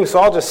meditating, so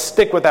I'll just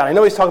stick with that. I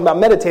know he's talking about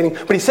meditating,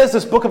 but he says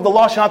this book of the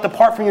law shall not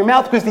depart from your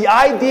mouth," because the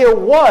idea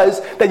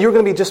was that you're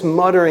going to be just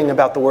muttering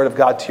about the Word of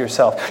God to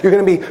yourself. You're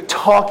going to be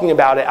talking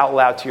about it out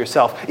loud to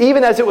yourself.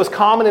 Even as it was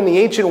common in the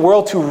ancient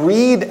world to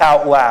read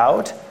out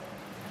loud,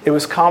 it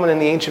was common in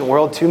the ancient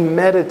world to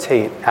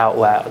meditate out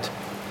loud.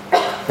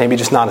 Maybe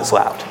just not as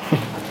loud.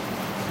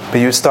 But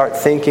you start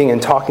thinking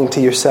and talking to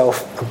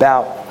yourself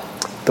about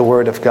the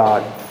Word of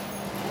God.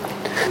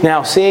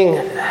 Now, seeing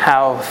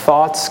how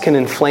thoughts can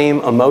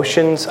inflame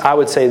emotions, I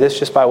would say this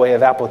just by way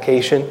of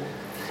application.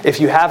 If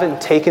you haven't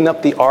taken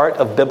up the art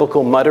of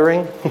biblical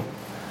muttering,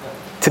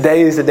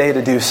 today is the day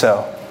to do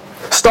so.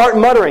 Start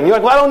muttering. You're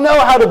like, "Well, I don't know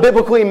how to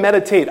biblically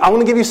meditate." I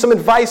want to give you some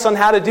advice on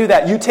how to do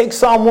that. You take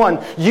Psalm 1,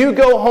 you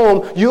go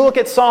home, you look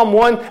at Psalm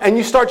 1, and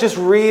you start just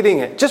reading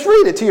it. Just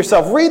read it to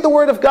yourself. Read the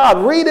Word of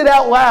God. Read it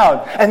out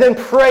loud, and then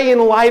pray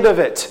in light of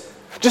it.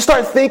 Just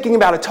start thinking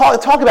about it.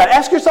 Talk about it.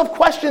 Ask yourself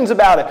questions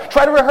about it.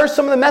 Try to rehearse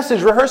some of the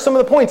message. Rehearse some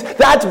of the points.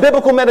 That's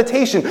biblical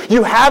meditation.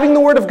 You having the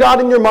Word of God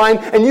in your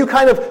mind and you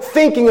kind of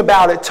thinking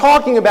about it,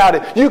 talking about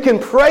it. You can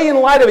pray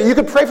in light of it. You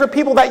can pray for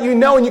people that you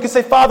know and you can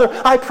say, "Father,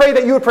 I pray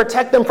that you would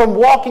protect them from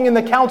walking in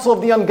the counsel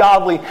of the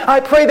ungodly. I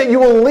pray that you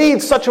will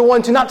lead such a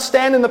one to not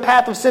stand in the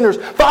path of sinners.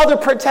 Father,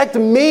 protect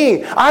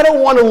me. I don't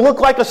want to look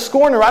like a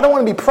scorner. I don't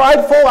want to be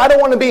prideful. I don't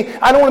want to be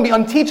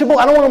unteachable.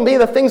 I don't want to be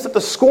the things that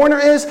the scorner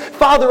is.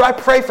 Father, I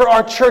pray for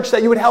our church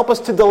that you would help us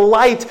to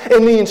delight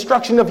in the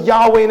instruction of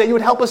Yahweh and that you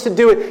would help us to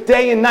do it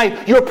day and night."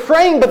 You're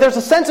praying, but there's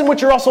a sense in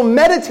which you're also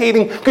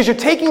meditating because you're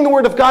taking the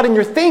Word of God and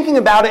you're thinking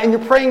about it and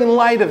you're praying in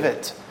light of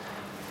it.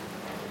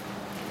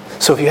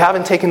 So if you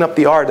haven't taken up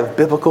the art of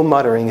biblical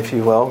muttering, if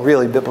you will,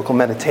 really biblical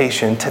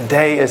meditation,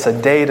 today is a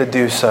day to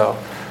do so.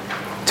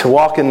 To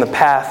walk in the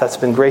path that's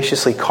been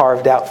graciously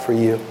carved out for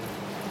you.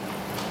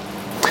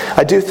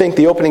 I do think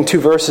the opening 2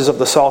 verses of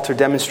the Psalter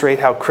demonstrate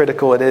how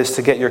critical it is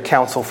to get your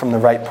counsel from the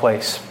right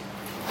place.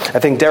 I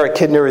think Derek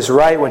Kidner is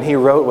right when he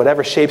wrote,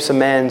 "Whatever shapes a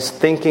man's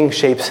thinking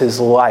shapes his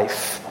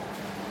life."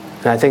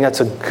 And I think that's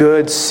a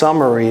good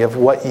summary of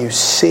what you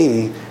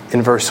see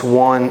in verse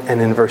 1 and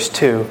in verse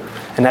 2.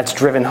 And that's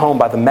driven home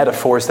by the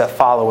metaphors that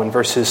follow in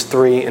verses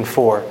 3 and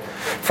 4.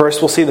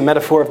 First, we'll see the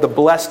metaphor of the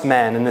blessed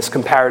man in this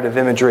comparative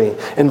imagery.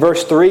 In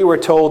verse 3, we're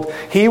told,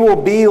 "He will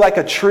be like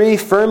a tree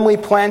firmly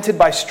planted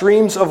by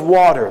streams of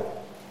water,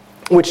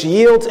 which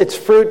yields its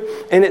fruit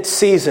in its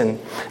season,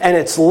 and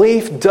its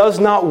leaf does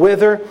not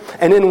wither,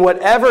 and in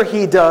whatever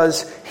he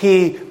does,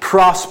 he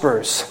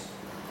prospers."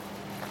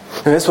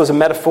 And this was a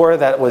metaphor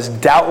that was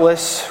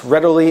doubtless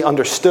readily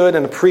understood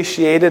and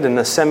appreciated in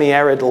the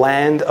semi-arid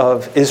land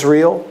of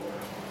Israel.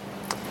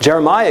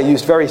 Jeremiah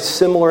used very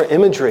similar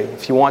imagery.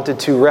 If you wanted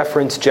to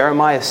reference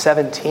Jeremiah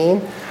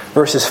 17,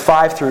 verses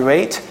 5 through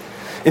 8,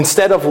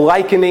 instead of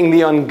likening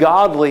the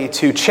ungodly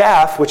to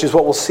chaff, which is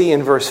what we'll see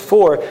in verse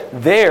 4,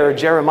 there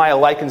Jeremiah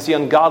likens the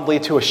ungodly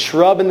to a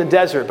shrub in the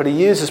desert, but he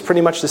uses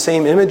pretty much the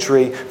same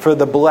imagery for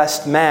the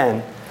blessed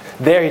man.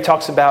 There he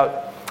talks about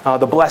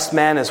the blessed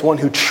man as one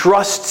who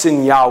trusts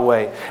in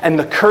Yahweh, and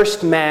the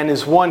cursed man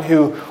is one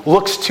who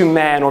looks to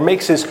man or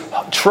makes his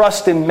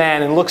trust in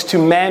man and looks to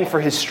man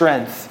for his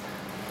strength.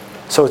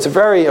 So it's a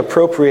very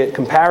appropriate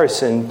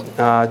comparison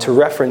to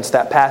reference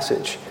that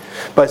passage.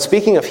 But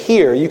speaking of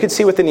here, you can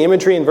see within the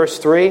imagery in verse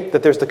 3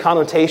 that there's the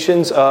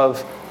connotations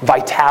of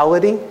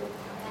vitality.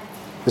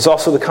 There's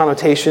also the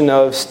connotation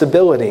of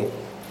stability.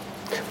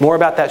 More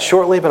about that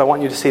shortly, but I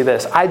want you to see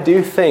this. I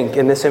do think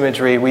in this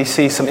imagery we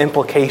see some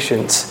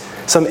implications,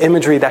 some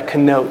imagery that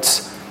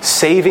connotes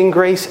saving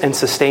grace and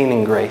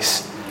sustaining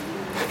grace.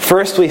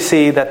 First, we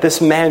see that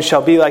this man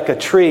shall be like a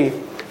tree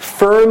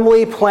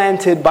firmly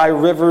planted by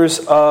rivers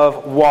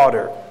of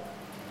water.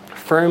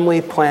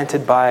 Firmly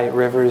planted by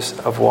rivers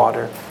of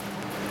water.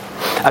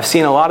 I've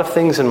seen a lot of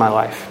things in my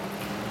life.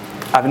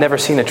 I've never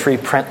seen a tree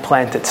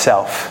plant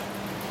itself.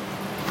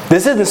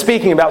 This isn't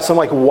speaking about some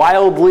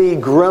wildly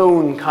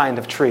grown kind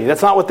of tree.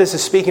 That's not what this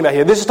is speaking about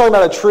here. This is talking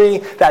about a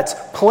tree that's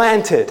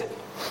planted.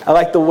 I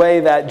like the way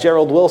that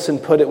Gerald Wilson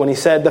put it when he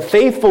said, "The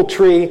faithful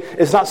tree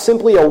is not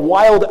simply a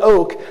wild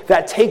oak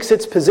that takes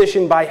its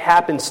position by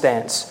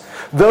happenstance.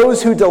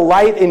 Those who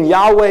delight in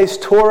Yahweh's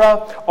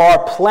Torah are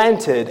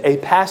planted," a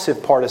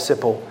passive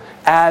participle,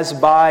 "as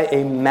by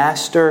a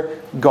master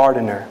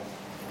gardener."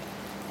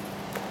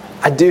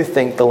 I do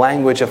think the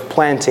language of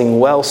planting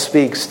well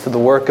speaks to the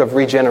work of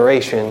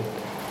regeneration,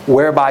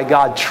 whereby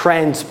God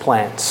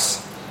transplants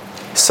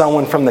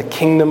someone from the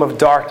kingdom of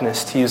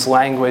darkness, to use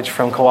language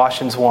from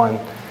Colossians 1,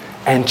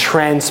 and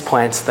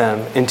transplants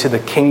them into the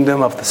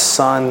kingdom of the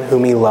Son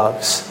whom he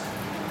loves.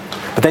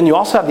 But then you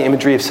also have the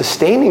imagery of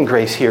sustaining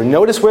grace here.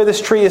 Notice where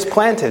this tree is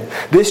planted.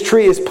 This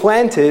tree is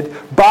planted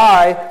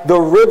by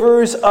the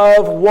rivers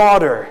of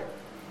water.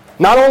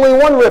 Not only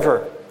one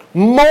river,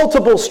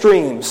 multiple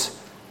streams.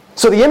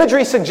 So the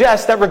imagery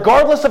suggests that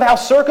regardless of how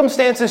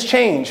circumstances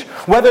change,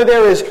 whether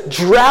there is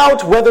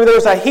drought, whether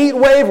there's a heat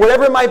wave,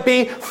 whatever it might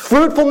be,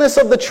 fruitfulness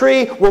of the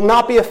tree will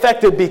not be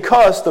affected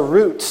because the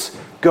roots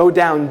go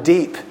down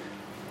deep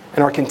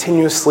and are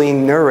continuously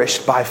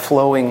nourished by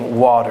flowing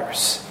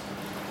waters.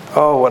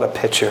 Oh, what a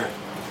picture.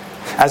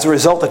 As a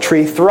result, the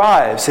tree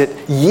thrives. It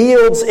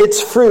yields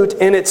its fruit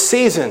in its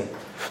season.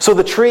 So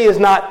the tree is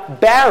not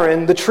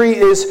barren, the tree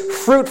is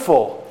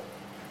fruitful.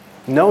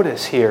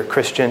 Notice here,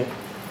 Christian,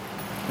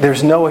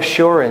 there's no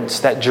assurance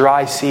that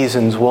dry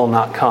seasons will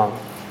not come.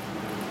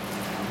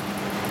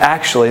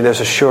 Actually, there's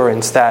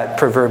assurance that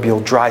proverbial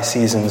dry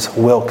seasons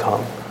will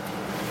come.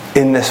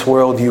 In this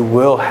world, you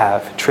will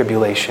have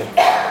tribulation.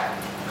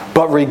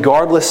 But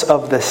regardless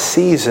of the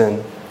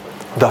season,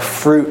 the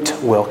fruit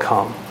will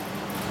come.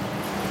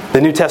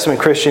 The New Testament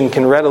Christian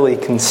can readily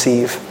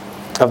conceive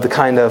of the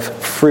kind of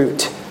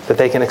fruit that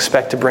they can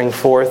expect to bring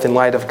forth in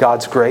light of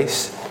God's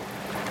grace.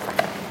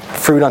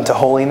 Fruit unto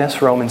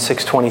holiness, Romans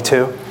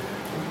 6:22.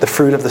 The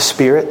fruit of the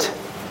Spirit,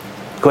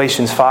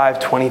 Galatians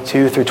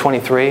 5:22 through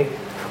 23.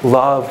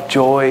 Love,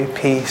 joy,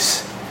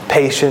 peace,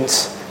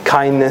 patience,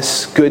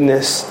 kindness,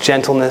 goodness,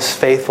 gentleness,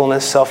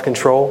 faithfulness,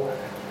 self-control.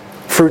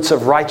 Fruits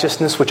of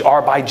righteousness, which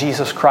are by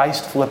Jesus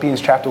Christ,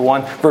 Philippians chapter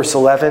 1, verse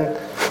 11.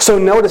 So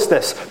notice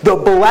this. The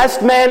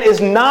blessed man is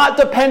not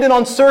dependent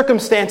on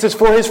circumstances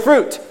for his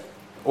fruit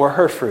or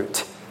her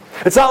fruit.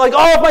 It's not like,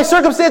 oh, if my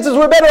circumstances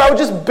were better, I would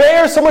just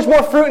bear so much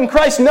more fruit in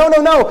Christ. No,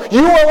 no, no.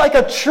 You are like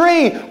a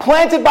tree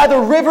planted by the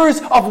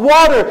rivers of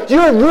water.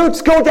 Your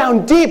roots go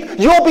down deep.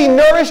 You'll be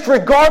nourished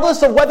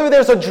regardless of whether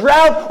there's a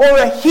drought or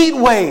a heat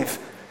wave.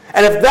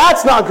 And if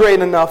that's not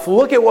great enough,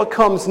 look at what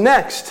comes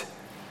next.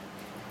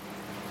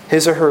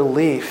 His or her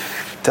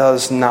leaf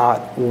does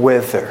not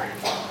wither.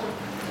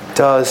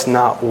 Does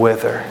not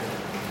wither.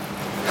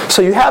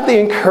 So you have the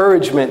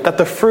encouragement that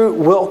the fruit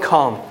will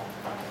come.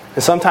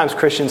 And sometimes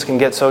Christians can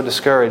get so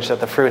discouraged that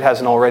the fruit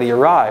hasn't already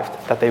arrived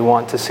that they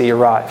want to see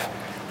arrive.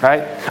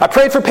 Right? I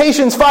prayed for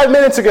patience 5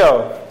 minutes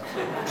ago.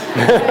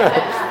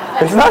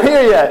 It's not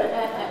here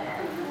yet.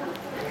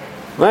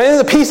 Right?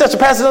 The peace that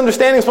surpasses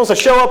understanding is supposed to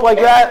show up like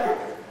that.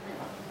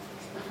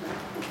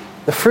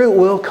 The fruit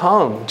will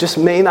come. Just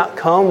may not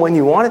come when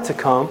you want it to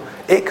come.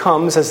 It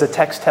comes, as the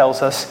text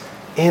tells us,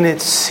 in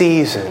its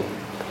season.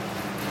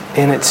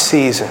 In its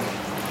season.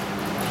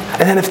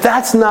 And then if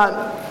that's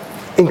not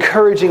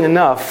encouraging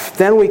enough,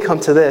 then we come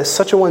to this.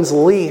 Such a one's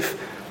leaf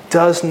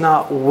does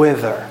not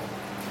wither.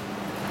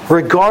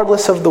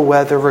 Regardless of the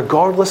weather,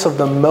 regardless of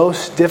the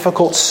most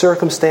difficult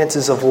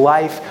circumstances of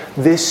life,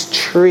 this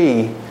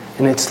tree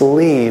and its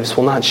leaves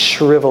will not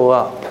shrivel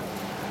up.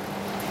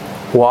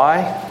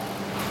 Why?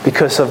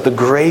 Because of the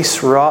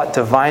grace-wrought,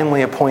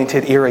 divinely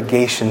appointed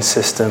irrigation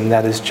system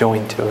that is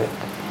joined to it.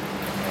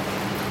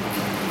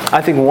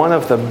 I think one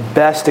of the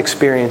best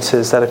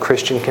experiences that a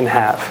Christian can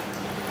have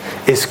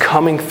is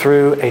coming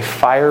through a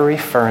fiery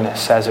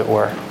furnace, as it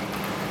were,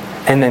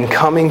 and then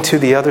coming to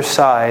the other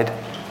side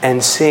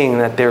and seeing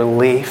that their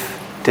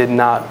leaf did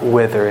not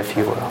wither, if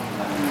you will.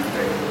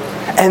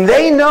 And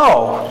they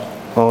know,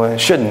 well, they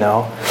should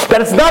know, that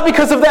it's not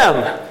because of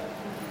them.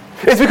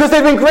 It's because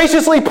they've been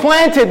graciously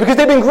planted, because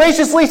they've been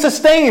graciously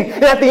sustained.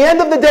 And at the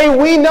end of the day,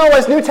 we know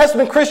as New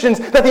Testament Christians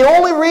that the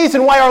only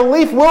reason why our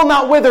leaf will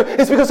not wither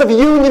is because of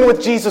union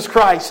with Jesus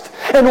Christ.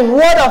 And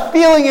what a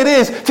feeling it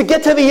is to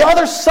get to the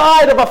other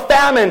side of a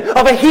famine,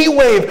 of a heat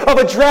wave, of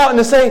a drought, and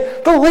to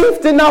say, the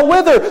leaf did not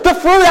wither. The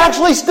fruit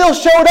actually still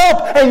showed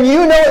up, and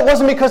you know it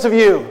wasn't because of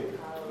you.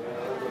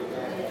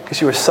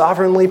 Because you were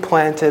sovereignly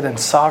planted and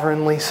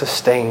sovereignly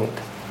sustained.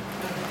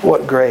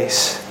 What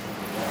grace.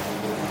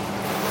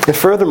 And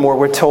furthermore,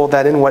 we're told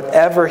that in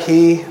whatever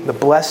he, the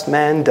blessed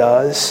man,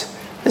 does,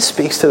 this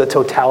speaks to the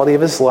totality of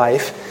his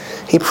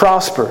life, he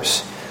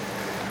prospers.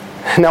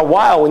 Now,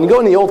 when you go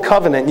in the Old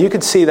Covenant, you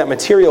could see that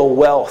material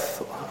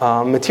wealth,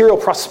 material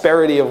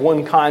prosperity of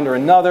one kind or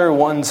another,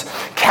 one's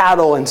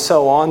cattle and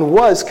so on,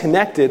 was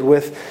connected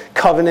with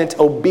covenant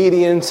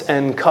obedience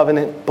and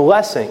covenant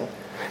blessing.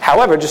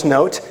 However, just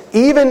note,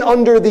 even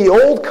under the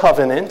Old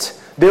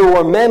Covenant, there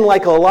were men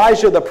like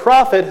Elijah the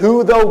prophet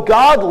who, though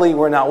godly,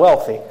 were not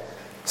wealthy.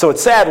 So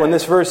it's sad when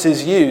this verse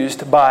is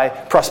used by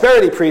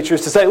prosperity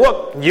preachers to say,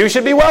 look, you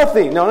should be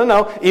wealthy.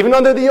 No. Even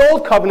under the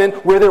Old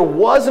Covenant, where there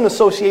was an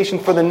association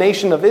for the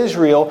nation of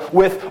Israel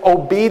with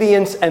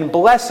obedience and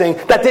blessing,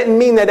 that didn't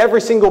mean that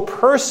every single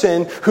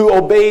person who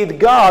obeyed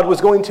God was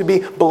going to be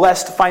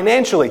blessed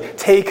financially.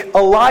 Take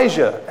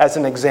Elijah as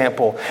an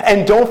example.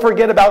 And don't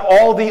forget about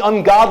all the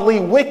ungodly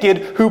wicked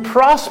who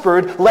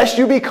prospered, lest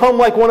you become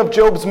like one of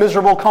Job's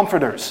miserable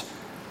comforters.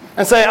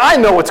 And say, I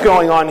know what's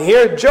going on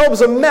here. Job's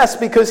a mess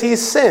because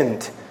he's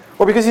sinned.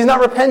 Or because he's not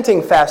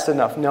repenting fast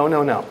enough.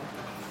 No.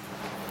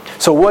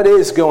 So what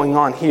is going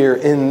on here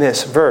in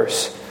this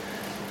verse?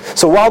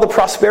 So while the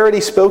prosperity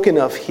spoken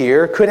of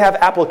here could have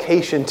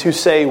application to,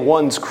 say,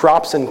 one's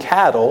crops and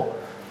cattle,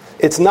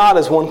 it's not,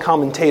 as one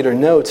commentator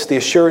notes, the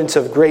assurance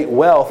of great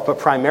wealth, but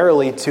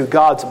primarily to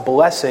God's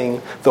blessing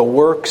the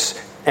works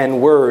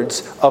and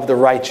words of the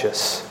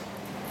righteous.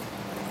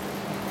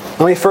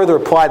 Let me further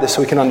apply this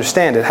so we can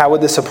understand it. How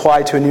would this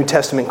apply to a New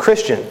Testament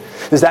Christian?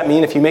 Does that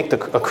mean if you make a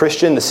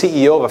Christian the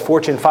CEO of a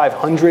Fortune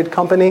 500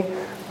 company,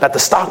 that the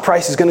stock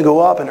price is going to go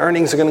up and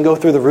earnings are going to go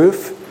through the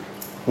roof?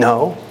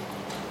 No.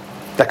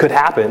 That could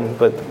happen,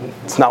 but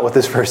it's not what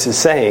this verse is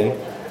saying.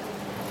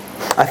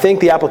 I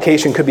think the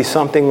application could be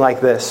something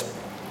like this.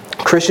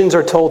 Christians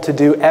are told to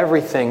do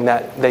everything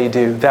that they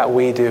do, that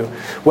we do,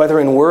 whether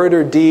in word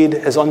or deed,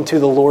 as unto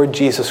the Lord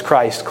Jesus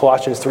Christ,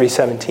 Colossians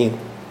 3:17.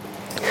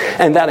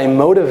 And that a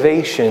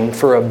motivation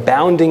for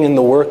abounding in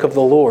the work of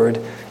the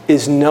Lord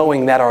is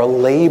knowing that our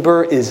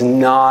labor is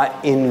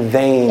not in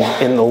vain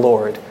in the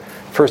Lord.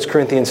 1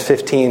 Corinthians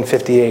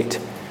 15:58.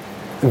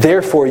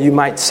 Therefore, you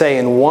might say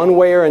in one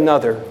way or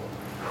another,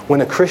 when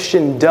a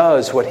Christian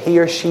does what he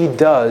or she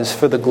does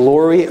for the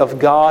glory of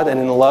God and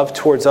in love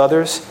towards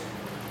others,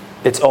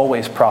 it's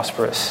always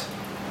prosperous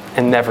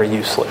and never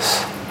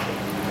useless.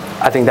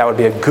 I think that would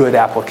be a good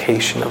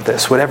application of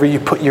this. Whatever you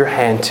put your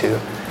hand to,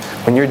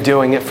 when you're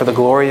doing it for the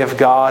glory of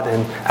God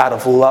and out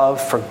of love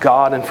for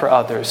God and for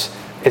others,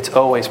 it's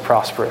always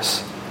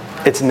prosperous.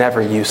 It's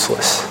never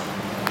useless.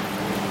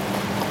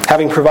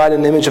 Having provided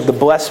an image of the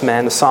blessed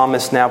man, the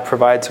psalmist now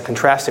provides a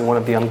contrasting one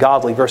of the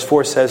ungodly. Verse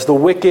 4 says, the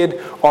wicked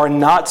are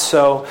not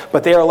so,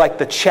 but they are like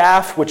the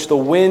chaff which the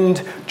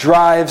wind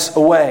drives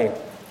away.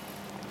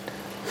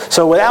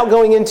 So without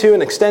going into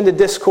an extended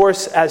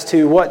discourse as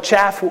to what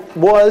chaff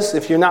was,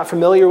 if you're not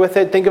familiar with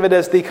it, think of it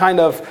as the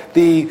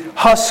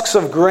husks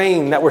of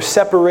grain that were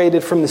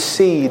separated from the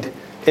seed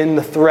in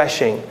the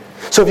threshing.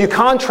 So if you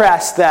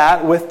contrast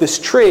that with this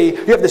tree,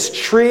 you have this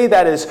tree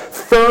that is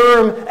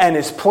firm and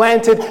is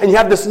planted, and you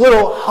have this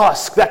little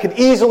husk that could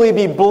easily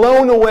be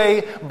blown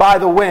away by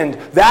the wind.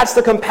 That's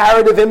the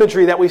comparative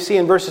imagery that we see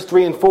in verses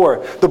 3 and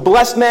 4. The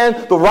blessed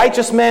man, the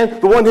righteous man,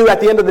 the one who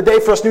at the end of the day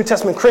for us New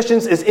Testament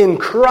Christians is in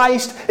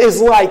Christ,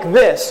 is like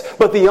this.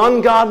 But the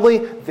ungodly,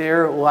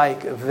 they're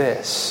like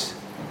this.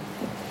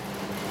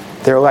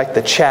 They're like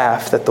the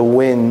chaff that the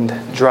wind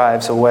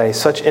drives away.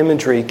 Such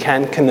imagery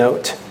can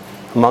connote,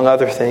 among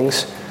other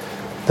things,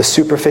 the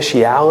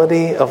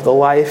superficiality of the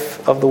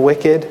life of the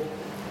wicked,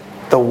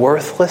 the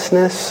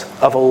worthlessness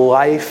of a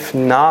life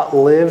not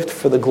lived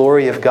for the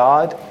glory of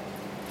God.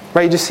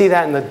 Right? You just see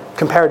that in the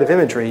comparative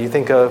imagery. You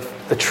think of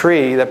a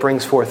tree that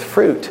brings forth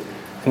fruit,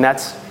 and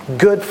that's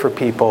good for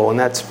people, and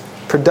that's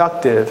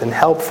productive and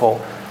helpful.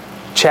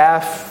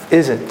 Chaff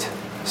isn't.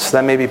 So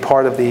that may be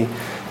part of the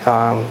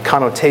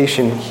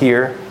connotation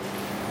here.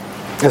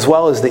 as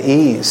well as the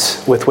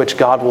ease with which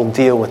God will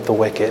deal with the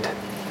wicked.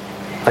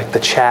 Like the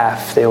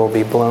chaff, they will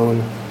be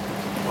blown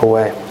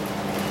away.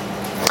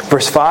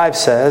 Verse 5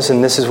 says,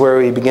 and this is where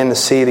we begin to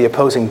see the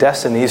opposing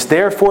destinies,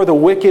 "Therefore the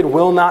wicked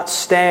will not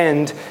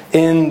stand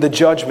in the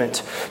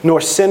judgment,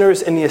 nor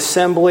sinners in the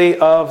assembly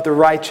of the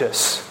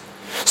righteous."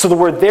 So the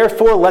word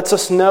 "therefore" lets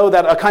us know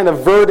that a kind of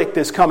verdict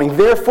is coming.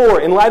 Therefore,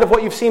 in light of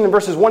what you've seen in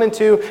verses 1 and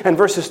 2 and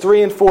verses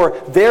 3 and 4,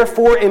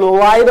 therefore, in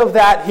light of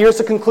that, here's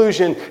the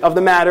conclusion of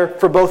the matter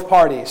for both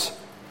parties.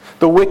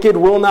 The wicked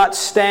will not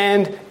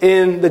stand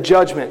in the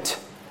judgment.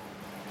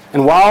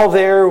 And while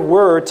there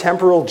were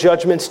temporal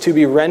judgments to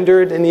be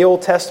rendered in the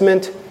Old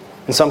Testament,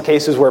 in some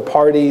cases where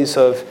parties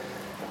of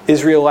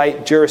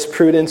Israelite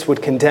jurisprudence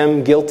would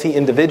condemn guilty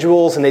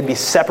individuals and they'd be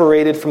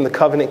separated from the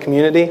covenant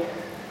community,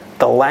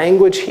 the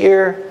language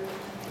here,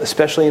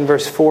 especially in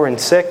verse 4 and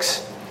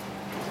 6,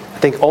 I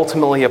think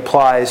ultimately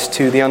applies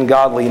to the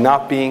ungodly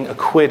not being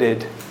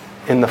acquitted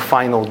in the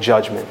final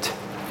judgment.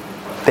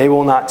 They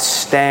will not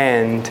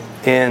stand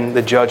in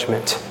the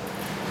judgment.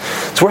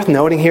 It's worth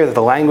noting here that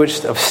the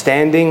language of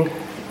standing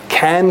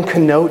can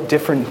connote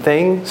different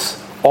things,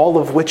 all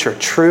of which are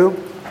true.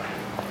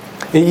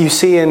 You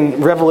see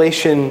in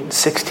Revelation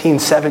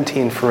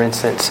 16:17, for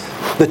instance,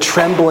 the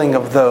trembling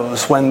of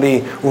those when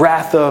the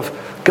wrath of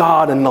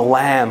God and the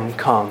Lamb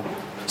come.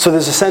 So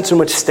there's a sense in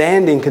which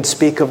standing can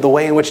speak of the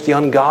way in which the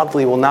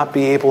ungodly will not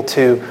be able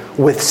to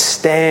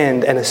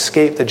withstand and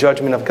escape the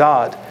judgment of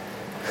God.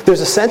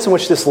 There's a sense in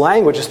which this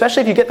language,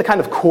 especially if you get the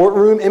kind of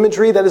courtroom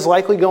imagery that is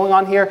likely going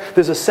on here,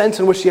 there's a sense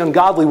in which the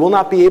ungodly will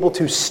not be able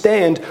to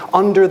stand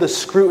under the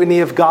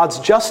scrutiny of God's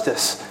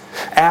justice.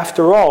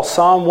 After all,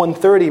 Psalm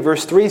 130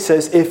 verse 3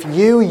 says, "If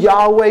you,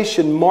 Yahweh,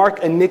 should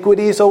mark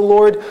iniquities, O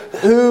Lord,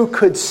 who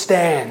could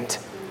stand?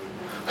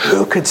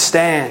 Who could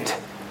stand?"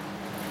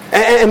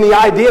 And the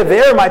idea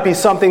there might be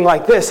something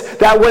like this,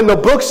 that when the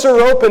books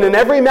are open and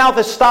every mouth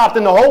is stopped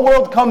and the whole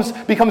world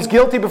becomes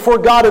guilty before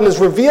God and is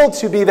revealed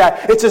to be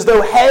that, it's as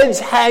though heads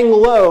hang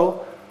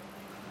low.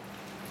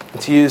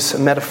 And to use a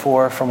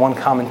metaphor from one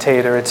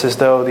commentator, it's as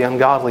though the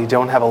ungodly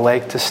don't have a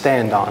leg to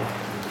stand on.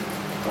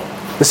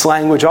 This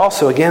language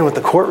also, again with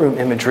the courtroom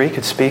imagery,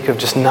 could speak of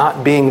just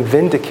not being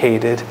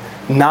vindicated,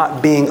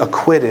 not being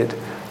acquitted,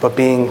 but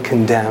being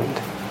condemned.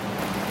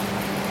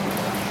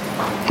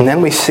 And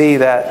then we see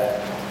that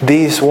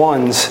these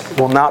ones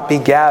will not be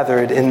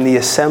gathered in the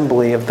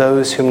assembly of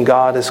those whom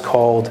God has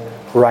called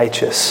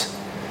righteous.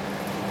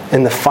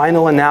 In the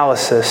final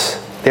analysis,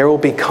 there will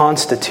be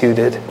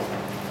constituted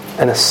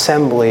an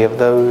assembly of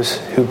those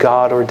who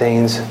God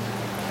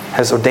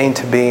has ordained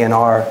to be and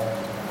are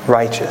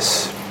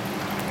righteous.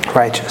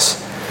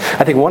 Righteous.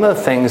 I think one of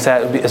the things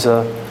that is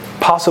a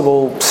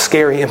possible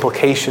scary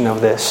implication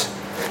of this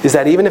is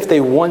that even if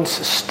they once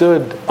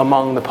stood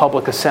among the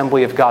public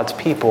assembly of God's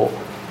people,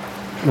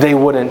 they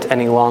wouldn't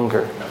any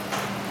longer.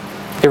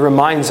 It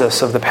reminds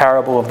us of the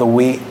parable of the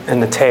wheat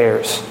and the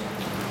tares,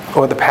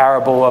 or the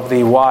parable of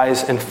the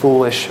wise and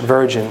foolish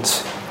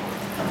virgins.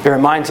 It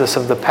reminds us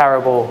of the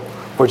parable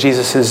or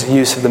Jesus'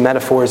 use of the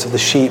metaphors of the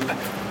sheep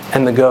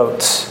and the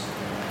goats,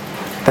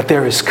 that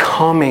there is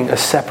coming a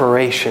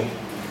separation.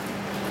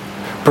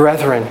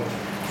 Brethren,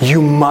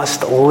 you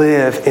must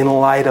live in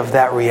light of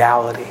that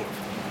reality.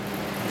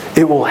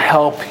 It will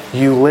help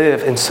you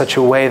live in such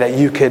a way that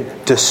you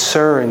could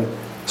discern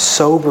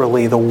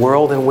soberly the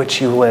world in which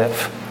you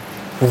live.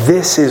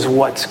 This is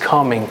what's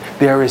coming.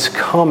 There is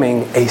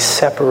coming a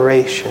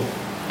separation.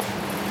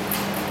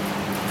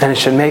 And it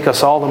should make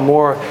us all the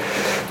more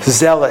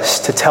zealous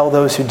to tell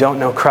those who don't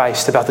know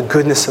Christ about the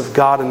goodness of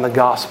God and the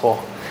gospel.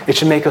 It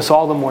should make us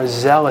all the more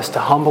zealous to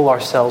humble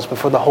ourselves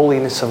before the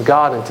holiness of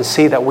God and to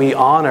see that we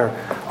honor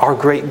our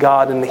great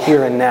God in the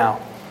here and now.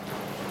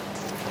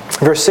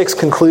 Verse 6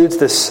 concludes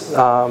this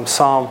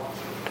psalm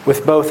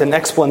with both an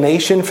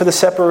explanation for the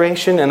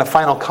separation and a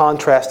final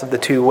contrast of the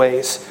two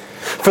ways.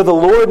 "For the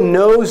Lord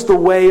knows the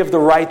way of the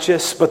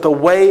righteous, but the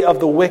way of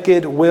the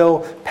wicked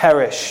will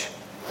perish."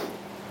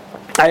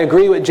 I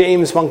agree with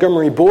James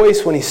Montgomery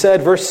Boyce when he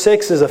said verse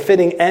 6 is a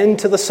fitting end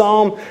to the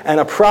psalm and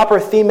a proper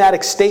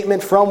thematic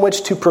statement from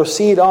which to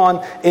proceed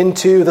on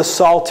into the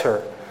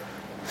Psalter.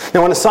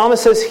 Now, when the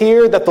psalmist says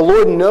here that the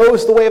Lord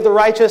knows the way of the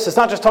righteous, it's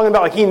not just talking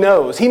about like He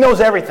knows. He knows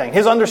everything.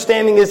 His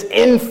understanding is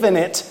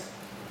infinite.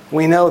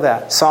 We know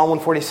that. Psalm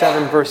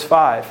 147, verse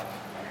 5.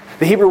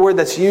 The Hebrew word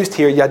that's used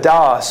here,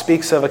 yada,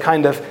 speaks of a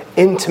kind of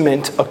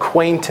intimate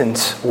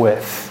acquaintance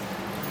with.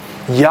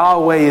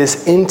 Yahweh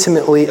is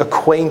intimately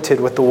acquainted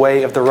with the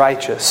way of the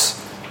righteous.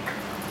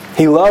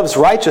 He loves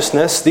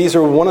righteousness.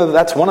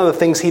 That's one of the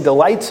things He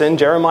delights in.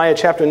 Jeremiah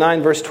chapter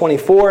 9, verse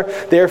 24.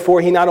 Therefore,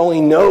 He not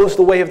only knows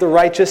the way of the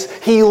righteous,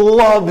 He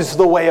loves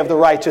the way of the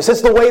righteous.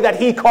 It's the way that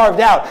He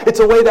carved out. It's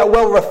a way that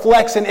well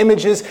reflects and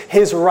images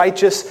His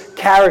righteous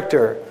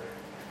character.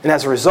 And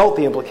as a result,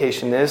 the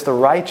implication is the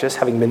righteous,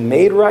 having been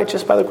made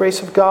righteous by the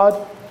grace of God,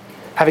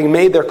 having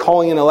made their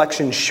calling and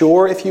election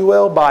sure, if you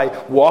will, by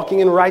walking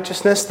in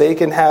righteousness, they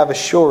can have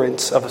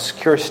assurance of a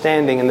secure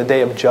standing in the day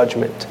of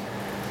judgment.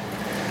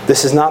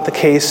 This is not the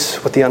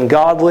case with the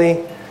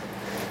ungodly.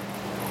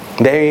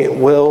 They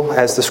will,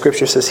 as the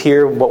scripture says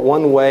here, but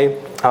one way,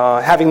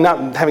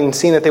 having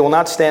seen that they will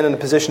not stand in the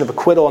position of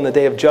acquittal on the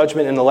day of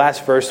judgment. In the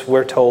last verse,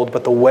 we're told,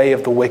 but the way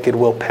of the wicked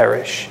will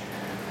perish.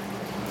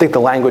 I think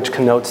the language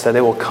connotes that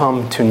it will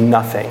come to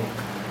nothing.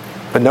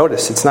 But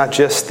notice, it's not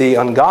just the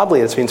ungodly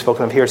that's being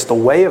spoken of here, it's the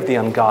way of the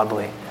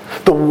ungodly.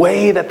 The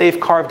way that they've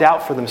carved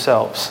out for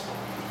themselves.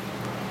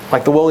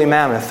 Like the woolly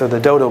mammoth or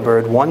the dodo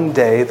bird, one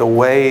day the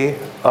way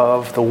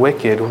of the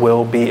wicked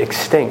will be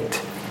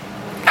extinct.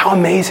 How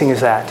amazing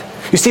is that?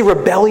 You see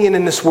rebellion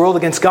in this world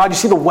against God. You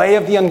see the way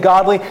of the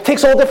ungodly. It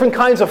takes all different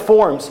kinds of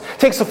forms. It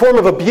takes the form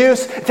of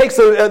abuse. It takes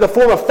the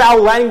form of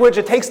foul language.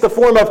 It takes the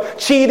form of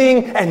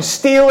cheating and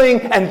stealing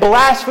and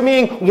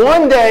blaspheming.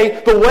 One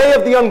day, the way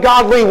of the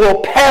ungodly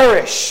will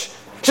perish.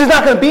 She's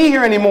not going to be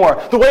here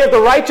anymore. The way of the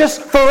righteous,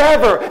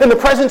 forever, in the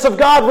presence of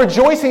God,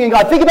 rejoicing in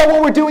God. Think about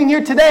what we're doing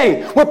here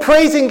today. We're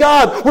praising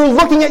God. We're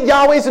looking at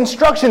Yahweh's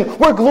instruction.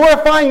 We're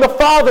glorifying the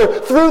Father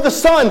through the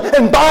Son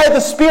and by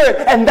the Spirit.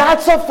 And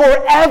that's a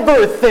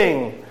forever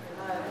thing.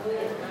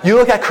 You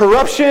look at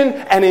corruption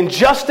and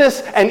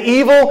injustice and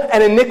evil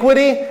and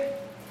iniquity,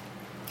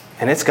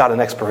 and it's got an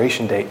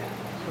expiration date.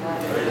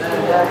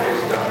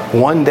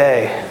 One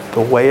day,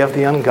 the way of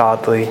the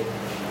ungodly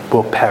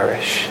will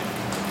perish.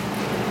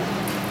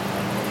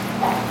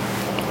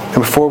 And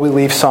before we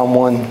leave Psalm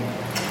 1,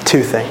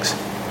 two things.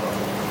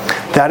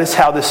 That is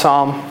how the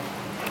psalm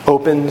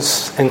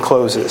opens and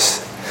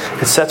closes.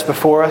 It sets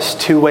before us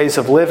two ways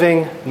of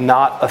living,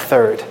 not a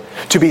third.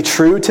 To be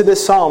true to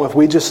this psalm, if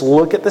we just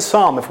look at the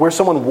psalm, if we're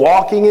someone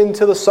walking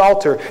into the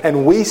Psalter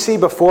and we see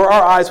before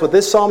our eyes what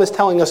this psalm is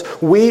telling us,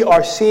 we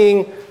are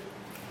seeing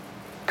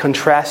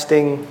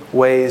contrasting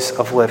ways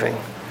of living.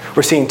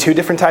 We're seeing two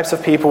different types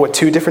of people with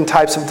two different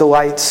types of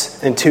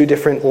delights and two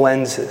different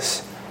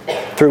lenses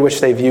through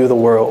which they view the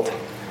world.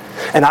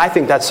 And I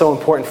think that's so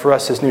important for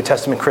us as New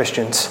Testament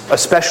Christians,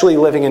 especially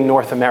living in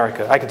North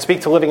America. I can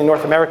speak to living in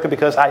North America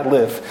because I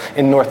live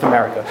in North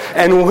America.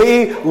 And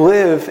we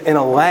live in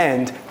a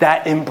land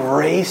that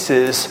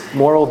embraces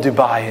moral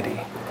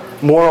dubiety,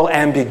 moral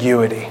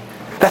ambiguity.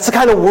 That's the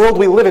kind of world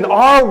we live in.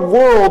 Our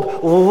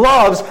world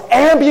loves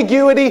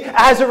ambiguity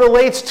as it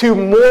relates to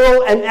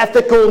moral and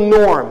ethical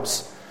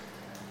norms.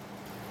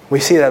 We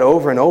see that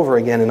over and over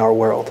again in our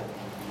world.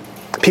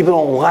 People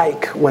don't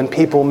like when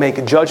people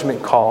make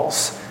judgment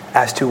calls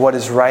as to what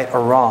is right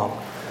or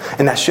wrong.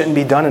 And that shouldn't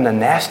be done in a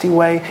nasty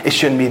way. It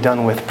shouldn't be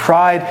done with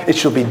pride. It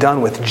should be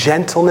done with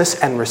gentleness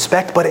and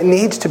respect, but it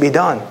needs to be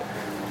done.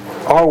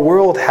 Our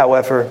world,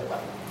 however,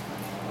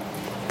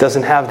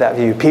 doesn't have that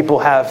view. People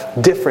have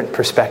different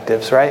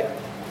perspectives, right?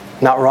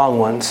 Not wrong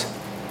ones.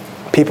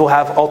 People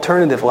have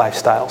alternative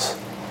lifestyles,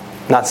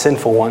 not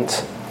sinful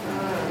ones.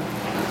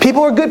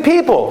 People are good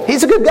people.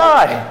 He's a good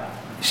guy.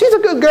 She's a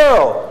good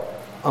girl.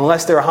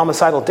 Unless they're a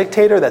homicidal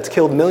dictator that's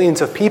killed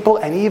millions of people,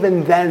 and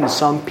even then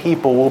some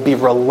people will be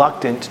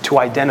reluctant to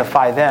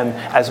identify them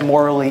as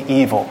morally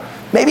evil.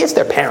 Maybe it's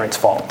their parents'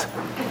 fault.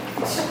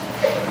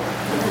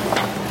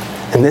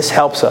 And this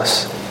helps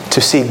us to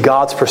see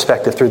God's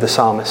perspective through the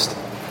psalmist.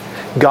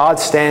 God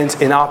stands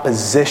in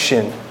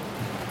opposition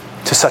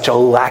to such a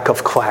lack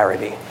of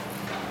clarity.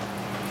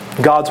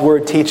 God's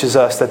word teaches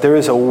us that there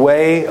is a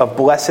way of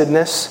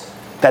blessedness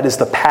that is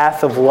the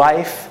path of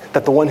life,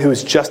 that the one who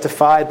is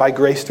justified by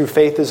grace through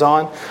faith is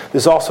on.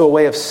 There's also a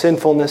way of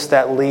sinfulness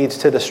that leads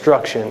to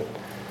destruction.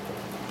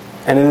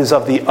 And it is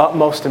of the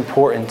utmost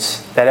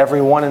importance that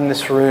everyone in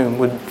this room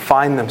would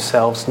find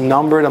themselves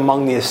numbered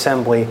among the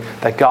assembly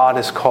that God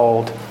has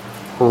called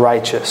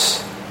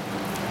righteous.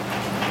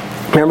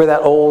 Remember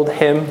that old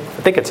hymn?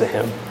 I think it's a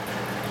hymn.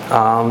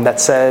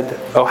 That said,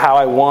 oh, how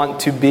I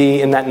want to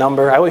be in that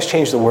number. I always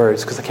change the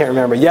words because I can't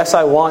remember. Yes,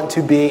 I want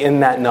to be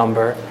in that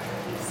number.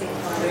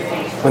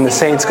 When the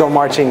saints go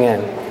marching in.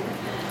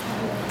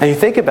 And you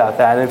think about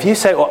that, and if you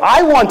say, well,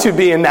 I want to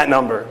be in that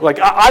number. Like,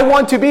 I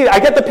want to be, I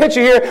get the picture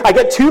here, I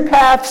get two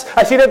paths,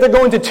 I see that they're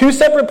going to two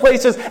separate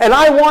places, and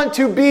I want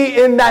to be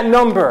in that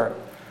number.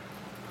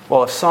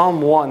 Well, if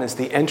Psalm 1 is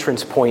the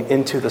entrance point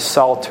into the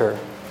Psalter,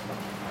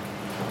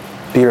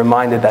 be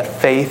reminded that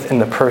faith in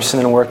the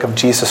person and work of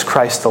Jesus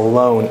Christ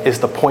alone is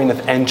the point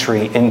of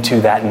entry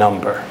into that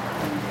number.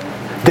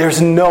 There's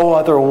no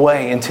other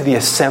way into the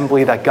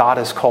assembly that God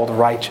has called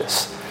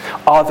righteous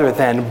other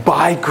than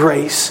by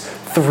grace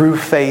through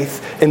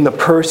faith in the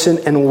person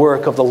and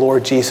work of the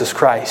Lord Jesus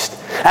Christ.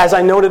 As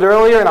I noted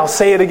earlier, and I'll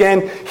say it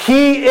again,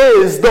 He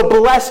is the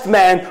blessed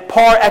man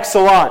par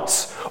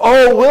excellence.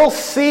 Oh, we'll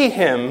see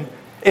Him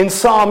in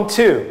Psalm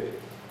 2.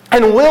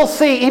 And we'll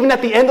see, even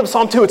at the end of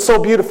Psalm 2, it's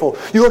so beautiful.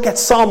 You look at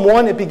Psalm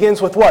 1, it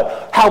begins with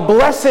what? How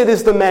blessed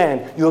is the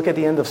man. You look at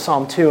the end of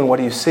Psalm 2, and what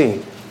do you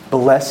see?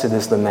 Blessed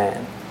is the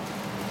man.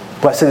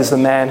 Blessed is the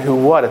man who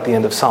what at the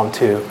end of Psalm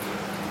 2?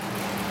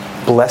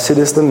 Blessed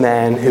is the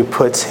man who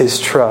puts his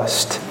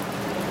trust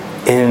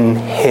in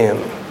Him,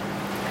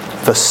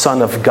 the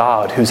Son of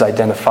God, who's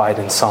identified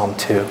in Psalm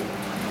 2.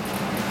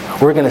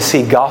 We're going to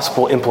see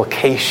gospel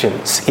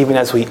implications even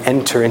as we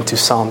enter into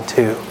Psalm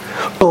 2.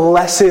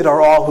 Blessed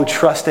are all who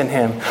trust in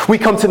him. We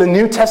come to the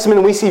New Testament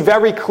and we see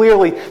very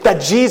clearly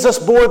that Jesus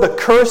bore the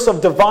curse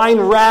of divine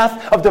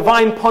wrath, of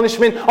divine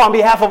punishment on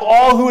behalf of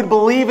all who would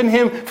believe in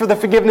him for the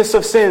forgiveness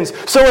of sins.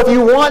 So if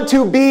you want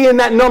to be in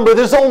that number,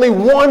 there's only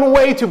one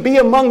way to be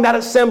among that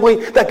assembly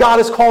that God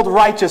has called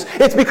righteous.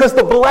 It's because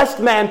the blessed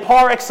man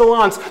par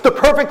excellence, the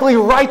perfectly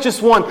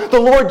righteous one, the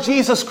Lord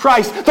Jesus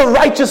Christ, the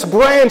righteous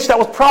branch that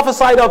was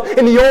prophesied of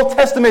in the Old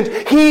Testament,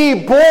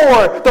 he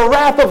bore the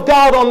wrath of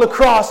God on the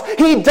cross.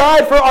 He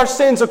died for our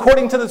sins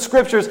according to the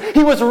Scriptures.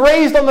 He was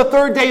raised on the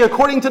third day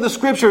according to the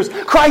Scriptures.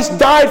 Christ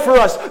died for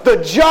us,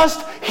 the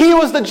just. He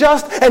was the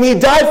just, and he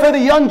died for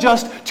the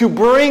unjust to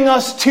bring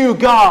us to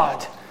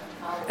God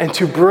and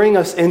to bring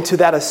us into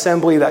that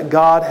assembly that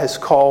God has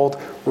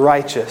called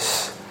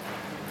righteous.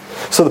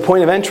 So the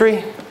point of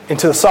entry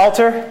into the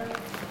Psalter,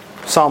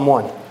 Psalm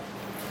 1.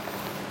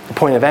 The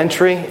point of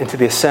entry into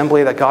the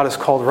assembly that God has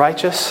called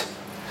righteous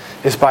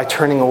is by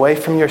turning away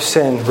from your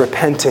sin,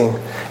 repenting,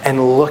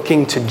 and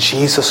looking to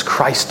Jesus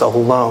Christ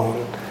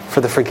alone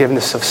for the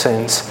forgiveness of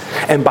sins.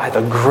 And by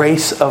the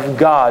grace of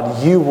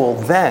God, you will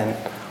then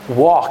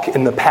walk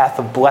in the path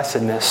of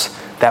blessedness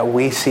that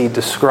we see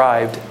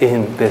described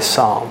in this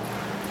psalm.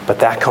 But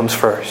that comes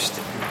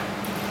first.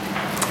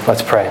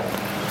 Let's pray.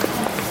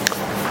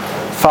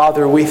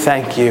 Father, we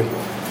thank you.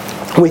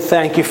 We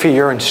thank you for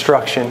your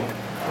instruction,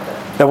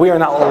 that we are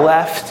not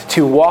left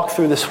to walk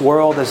through this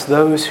world as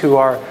those who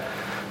are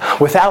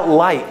without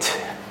light.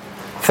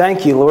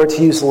 Thank you, Lord,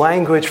 to use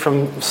language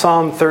from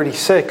Psalm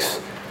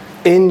 36.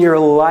 In your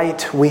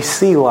light we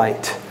see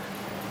light.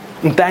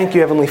 And thank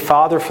you, Heavenly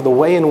Father, for the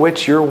way in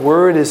which your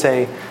word is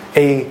a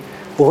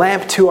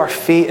lamp to our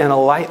feet and a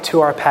light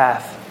to our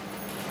path.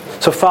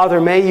 So, Father,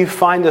 may you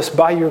find us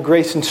by your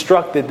grace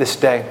instructed this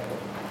day.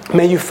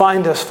 May you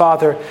find us,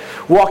 Father,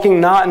 walking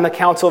not in the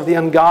counsel of the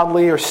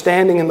ungodly or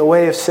standing in the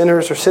way of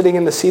sinners or sitting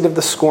in the seat of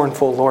the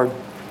scornful, Lord.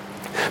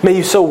 May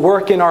you so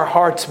work in our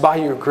hearts by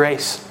your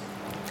grace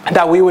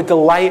that we would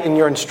delight in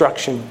your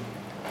instruction.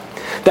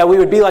 That we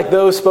would be like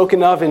those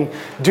spoken of in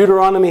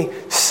Deuteronomy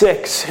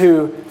 6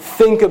 who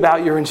think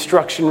about your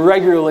instruction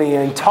regularly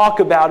and talk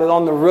about it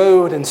on the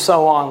road and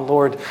so on,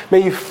 Lord.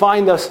 May you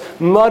find us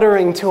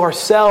muttering to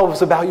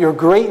ourselves about your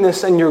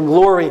greatness and your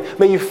glory.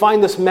 May you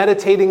find us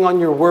meditating on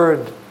your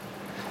word.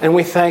 And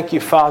we thank you,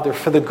 Father,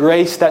 for the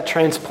grace that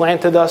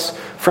transplanted us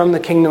from the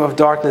kingdom of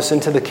darkness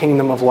into the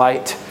kingdom of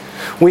light.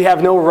 We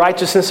have no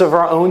righteousness of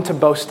our own to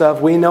boast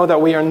of. We know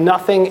that we are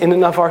nothing in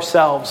and of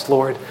ourselves,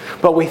 Lord.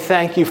 But we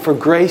thank you for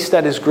grace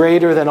that is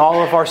greater than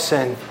all of our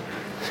sin.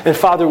 And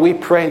Father, we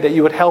pray that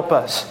you would help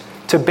us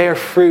to bear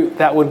fruit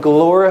that would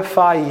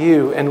glorify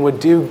you and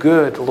would do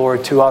good,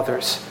 Lord, to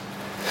others.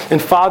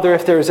 And Father,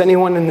 if there is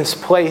anyone in this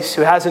place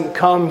who hasn't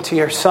come to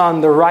your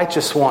Son, the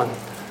righteous one,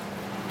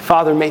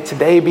 Father, may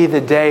today be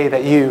the day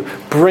that you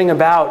bring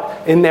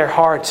about in their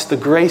hearts the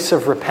grace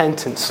of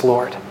repentance,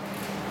 Lord.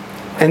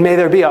 And may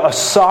there be a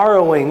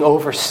sorrowing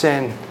over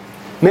sin.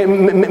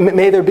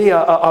 May there be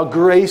a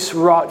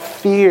grace-wrought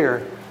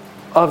fear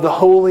of the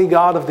holy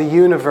God of the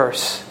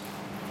universe.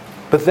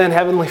 But then,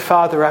 Heavenly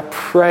Father, I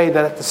pray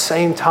that at the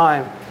same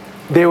time,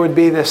 there would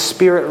be this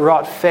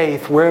Spirit-wrought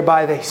faith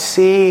whereby they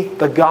see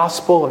the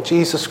gospel of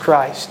Jesus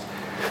Christ.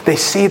 They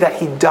see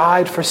that He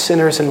died for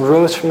sinners and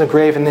rose from the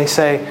grave, and they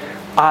say,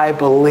 I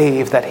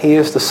believe that He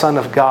is the Son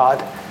of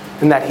God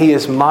and that He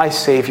is my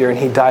Savior and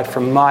He died for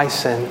my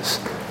sins.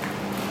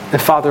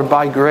 And Father,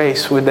 by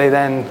grace, would they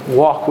then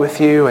walk with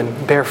you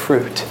and bear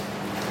fruit?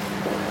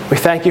 We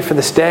thank you for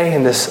this day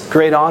and this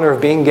great honor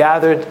of being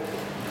gathered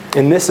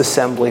in this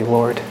assembly,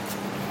 Lord.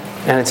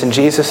 And it's in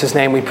Jesus'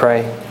 name we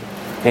pray.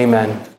 Amen.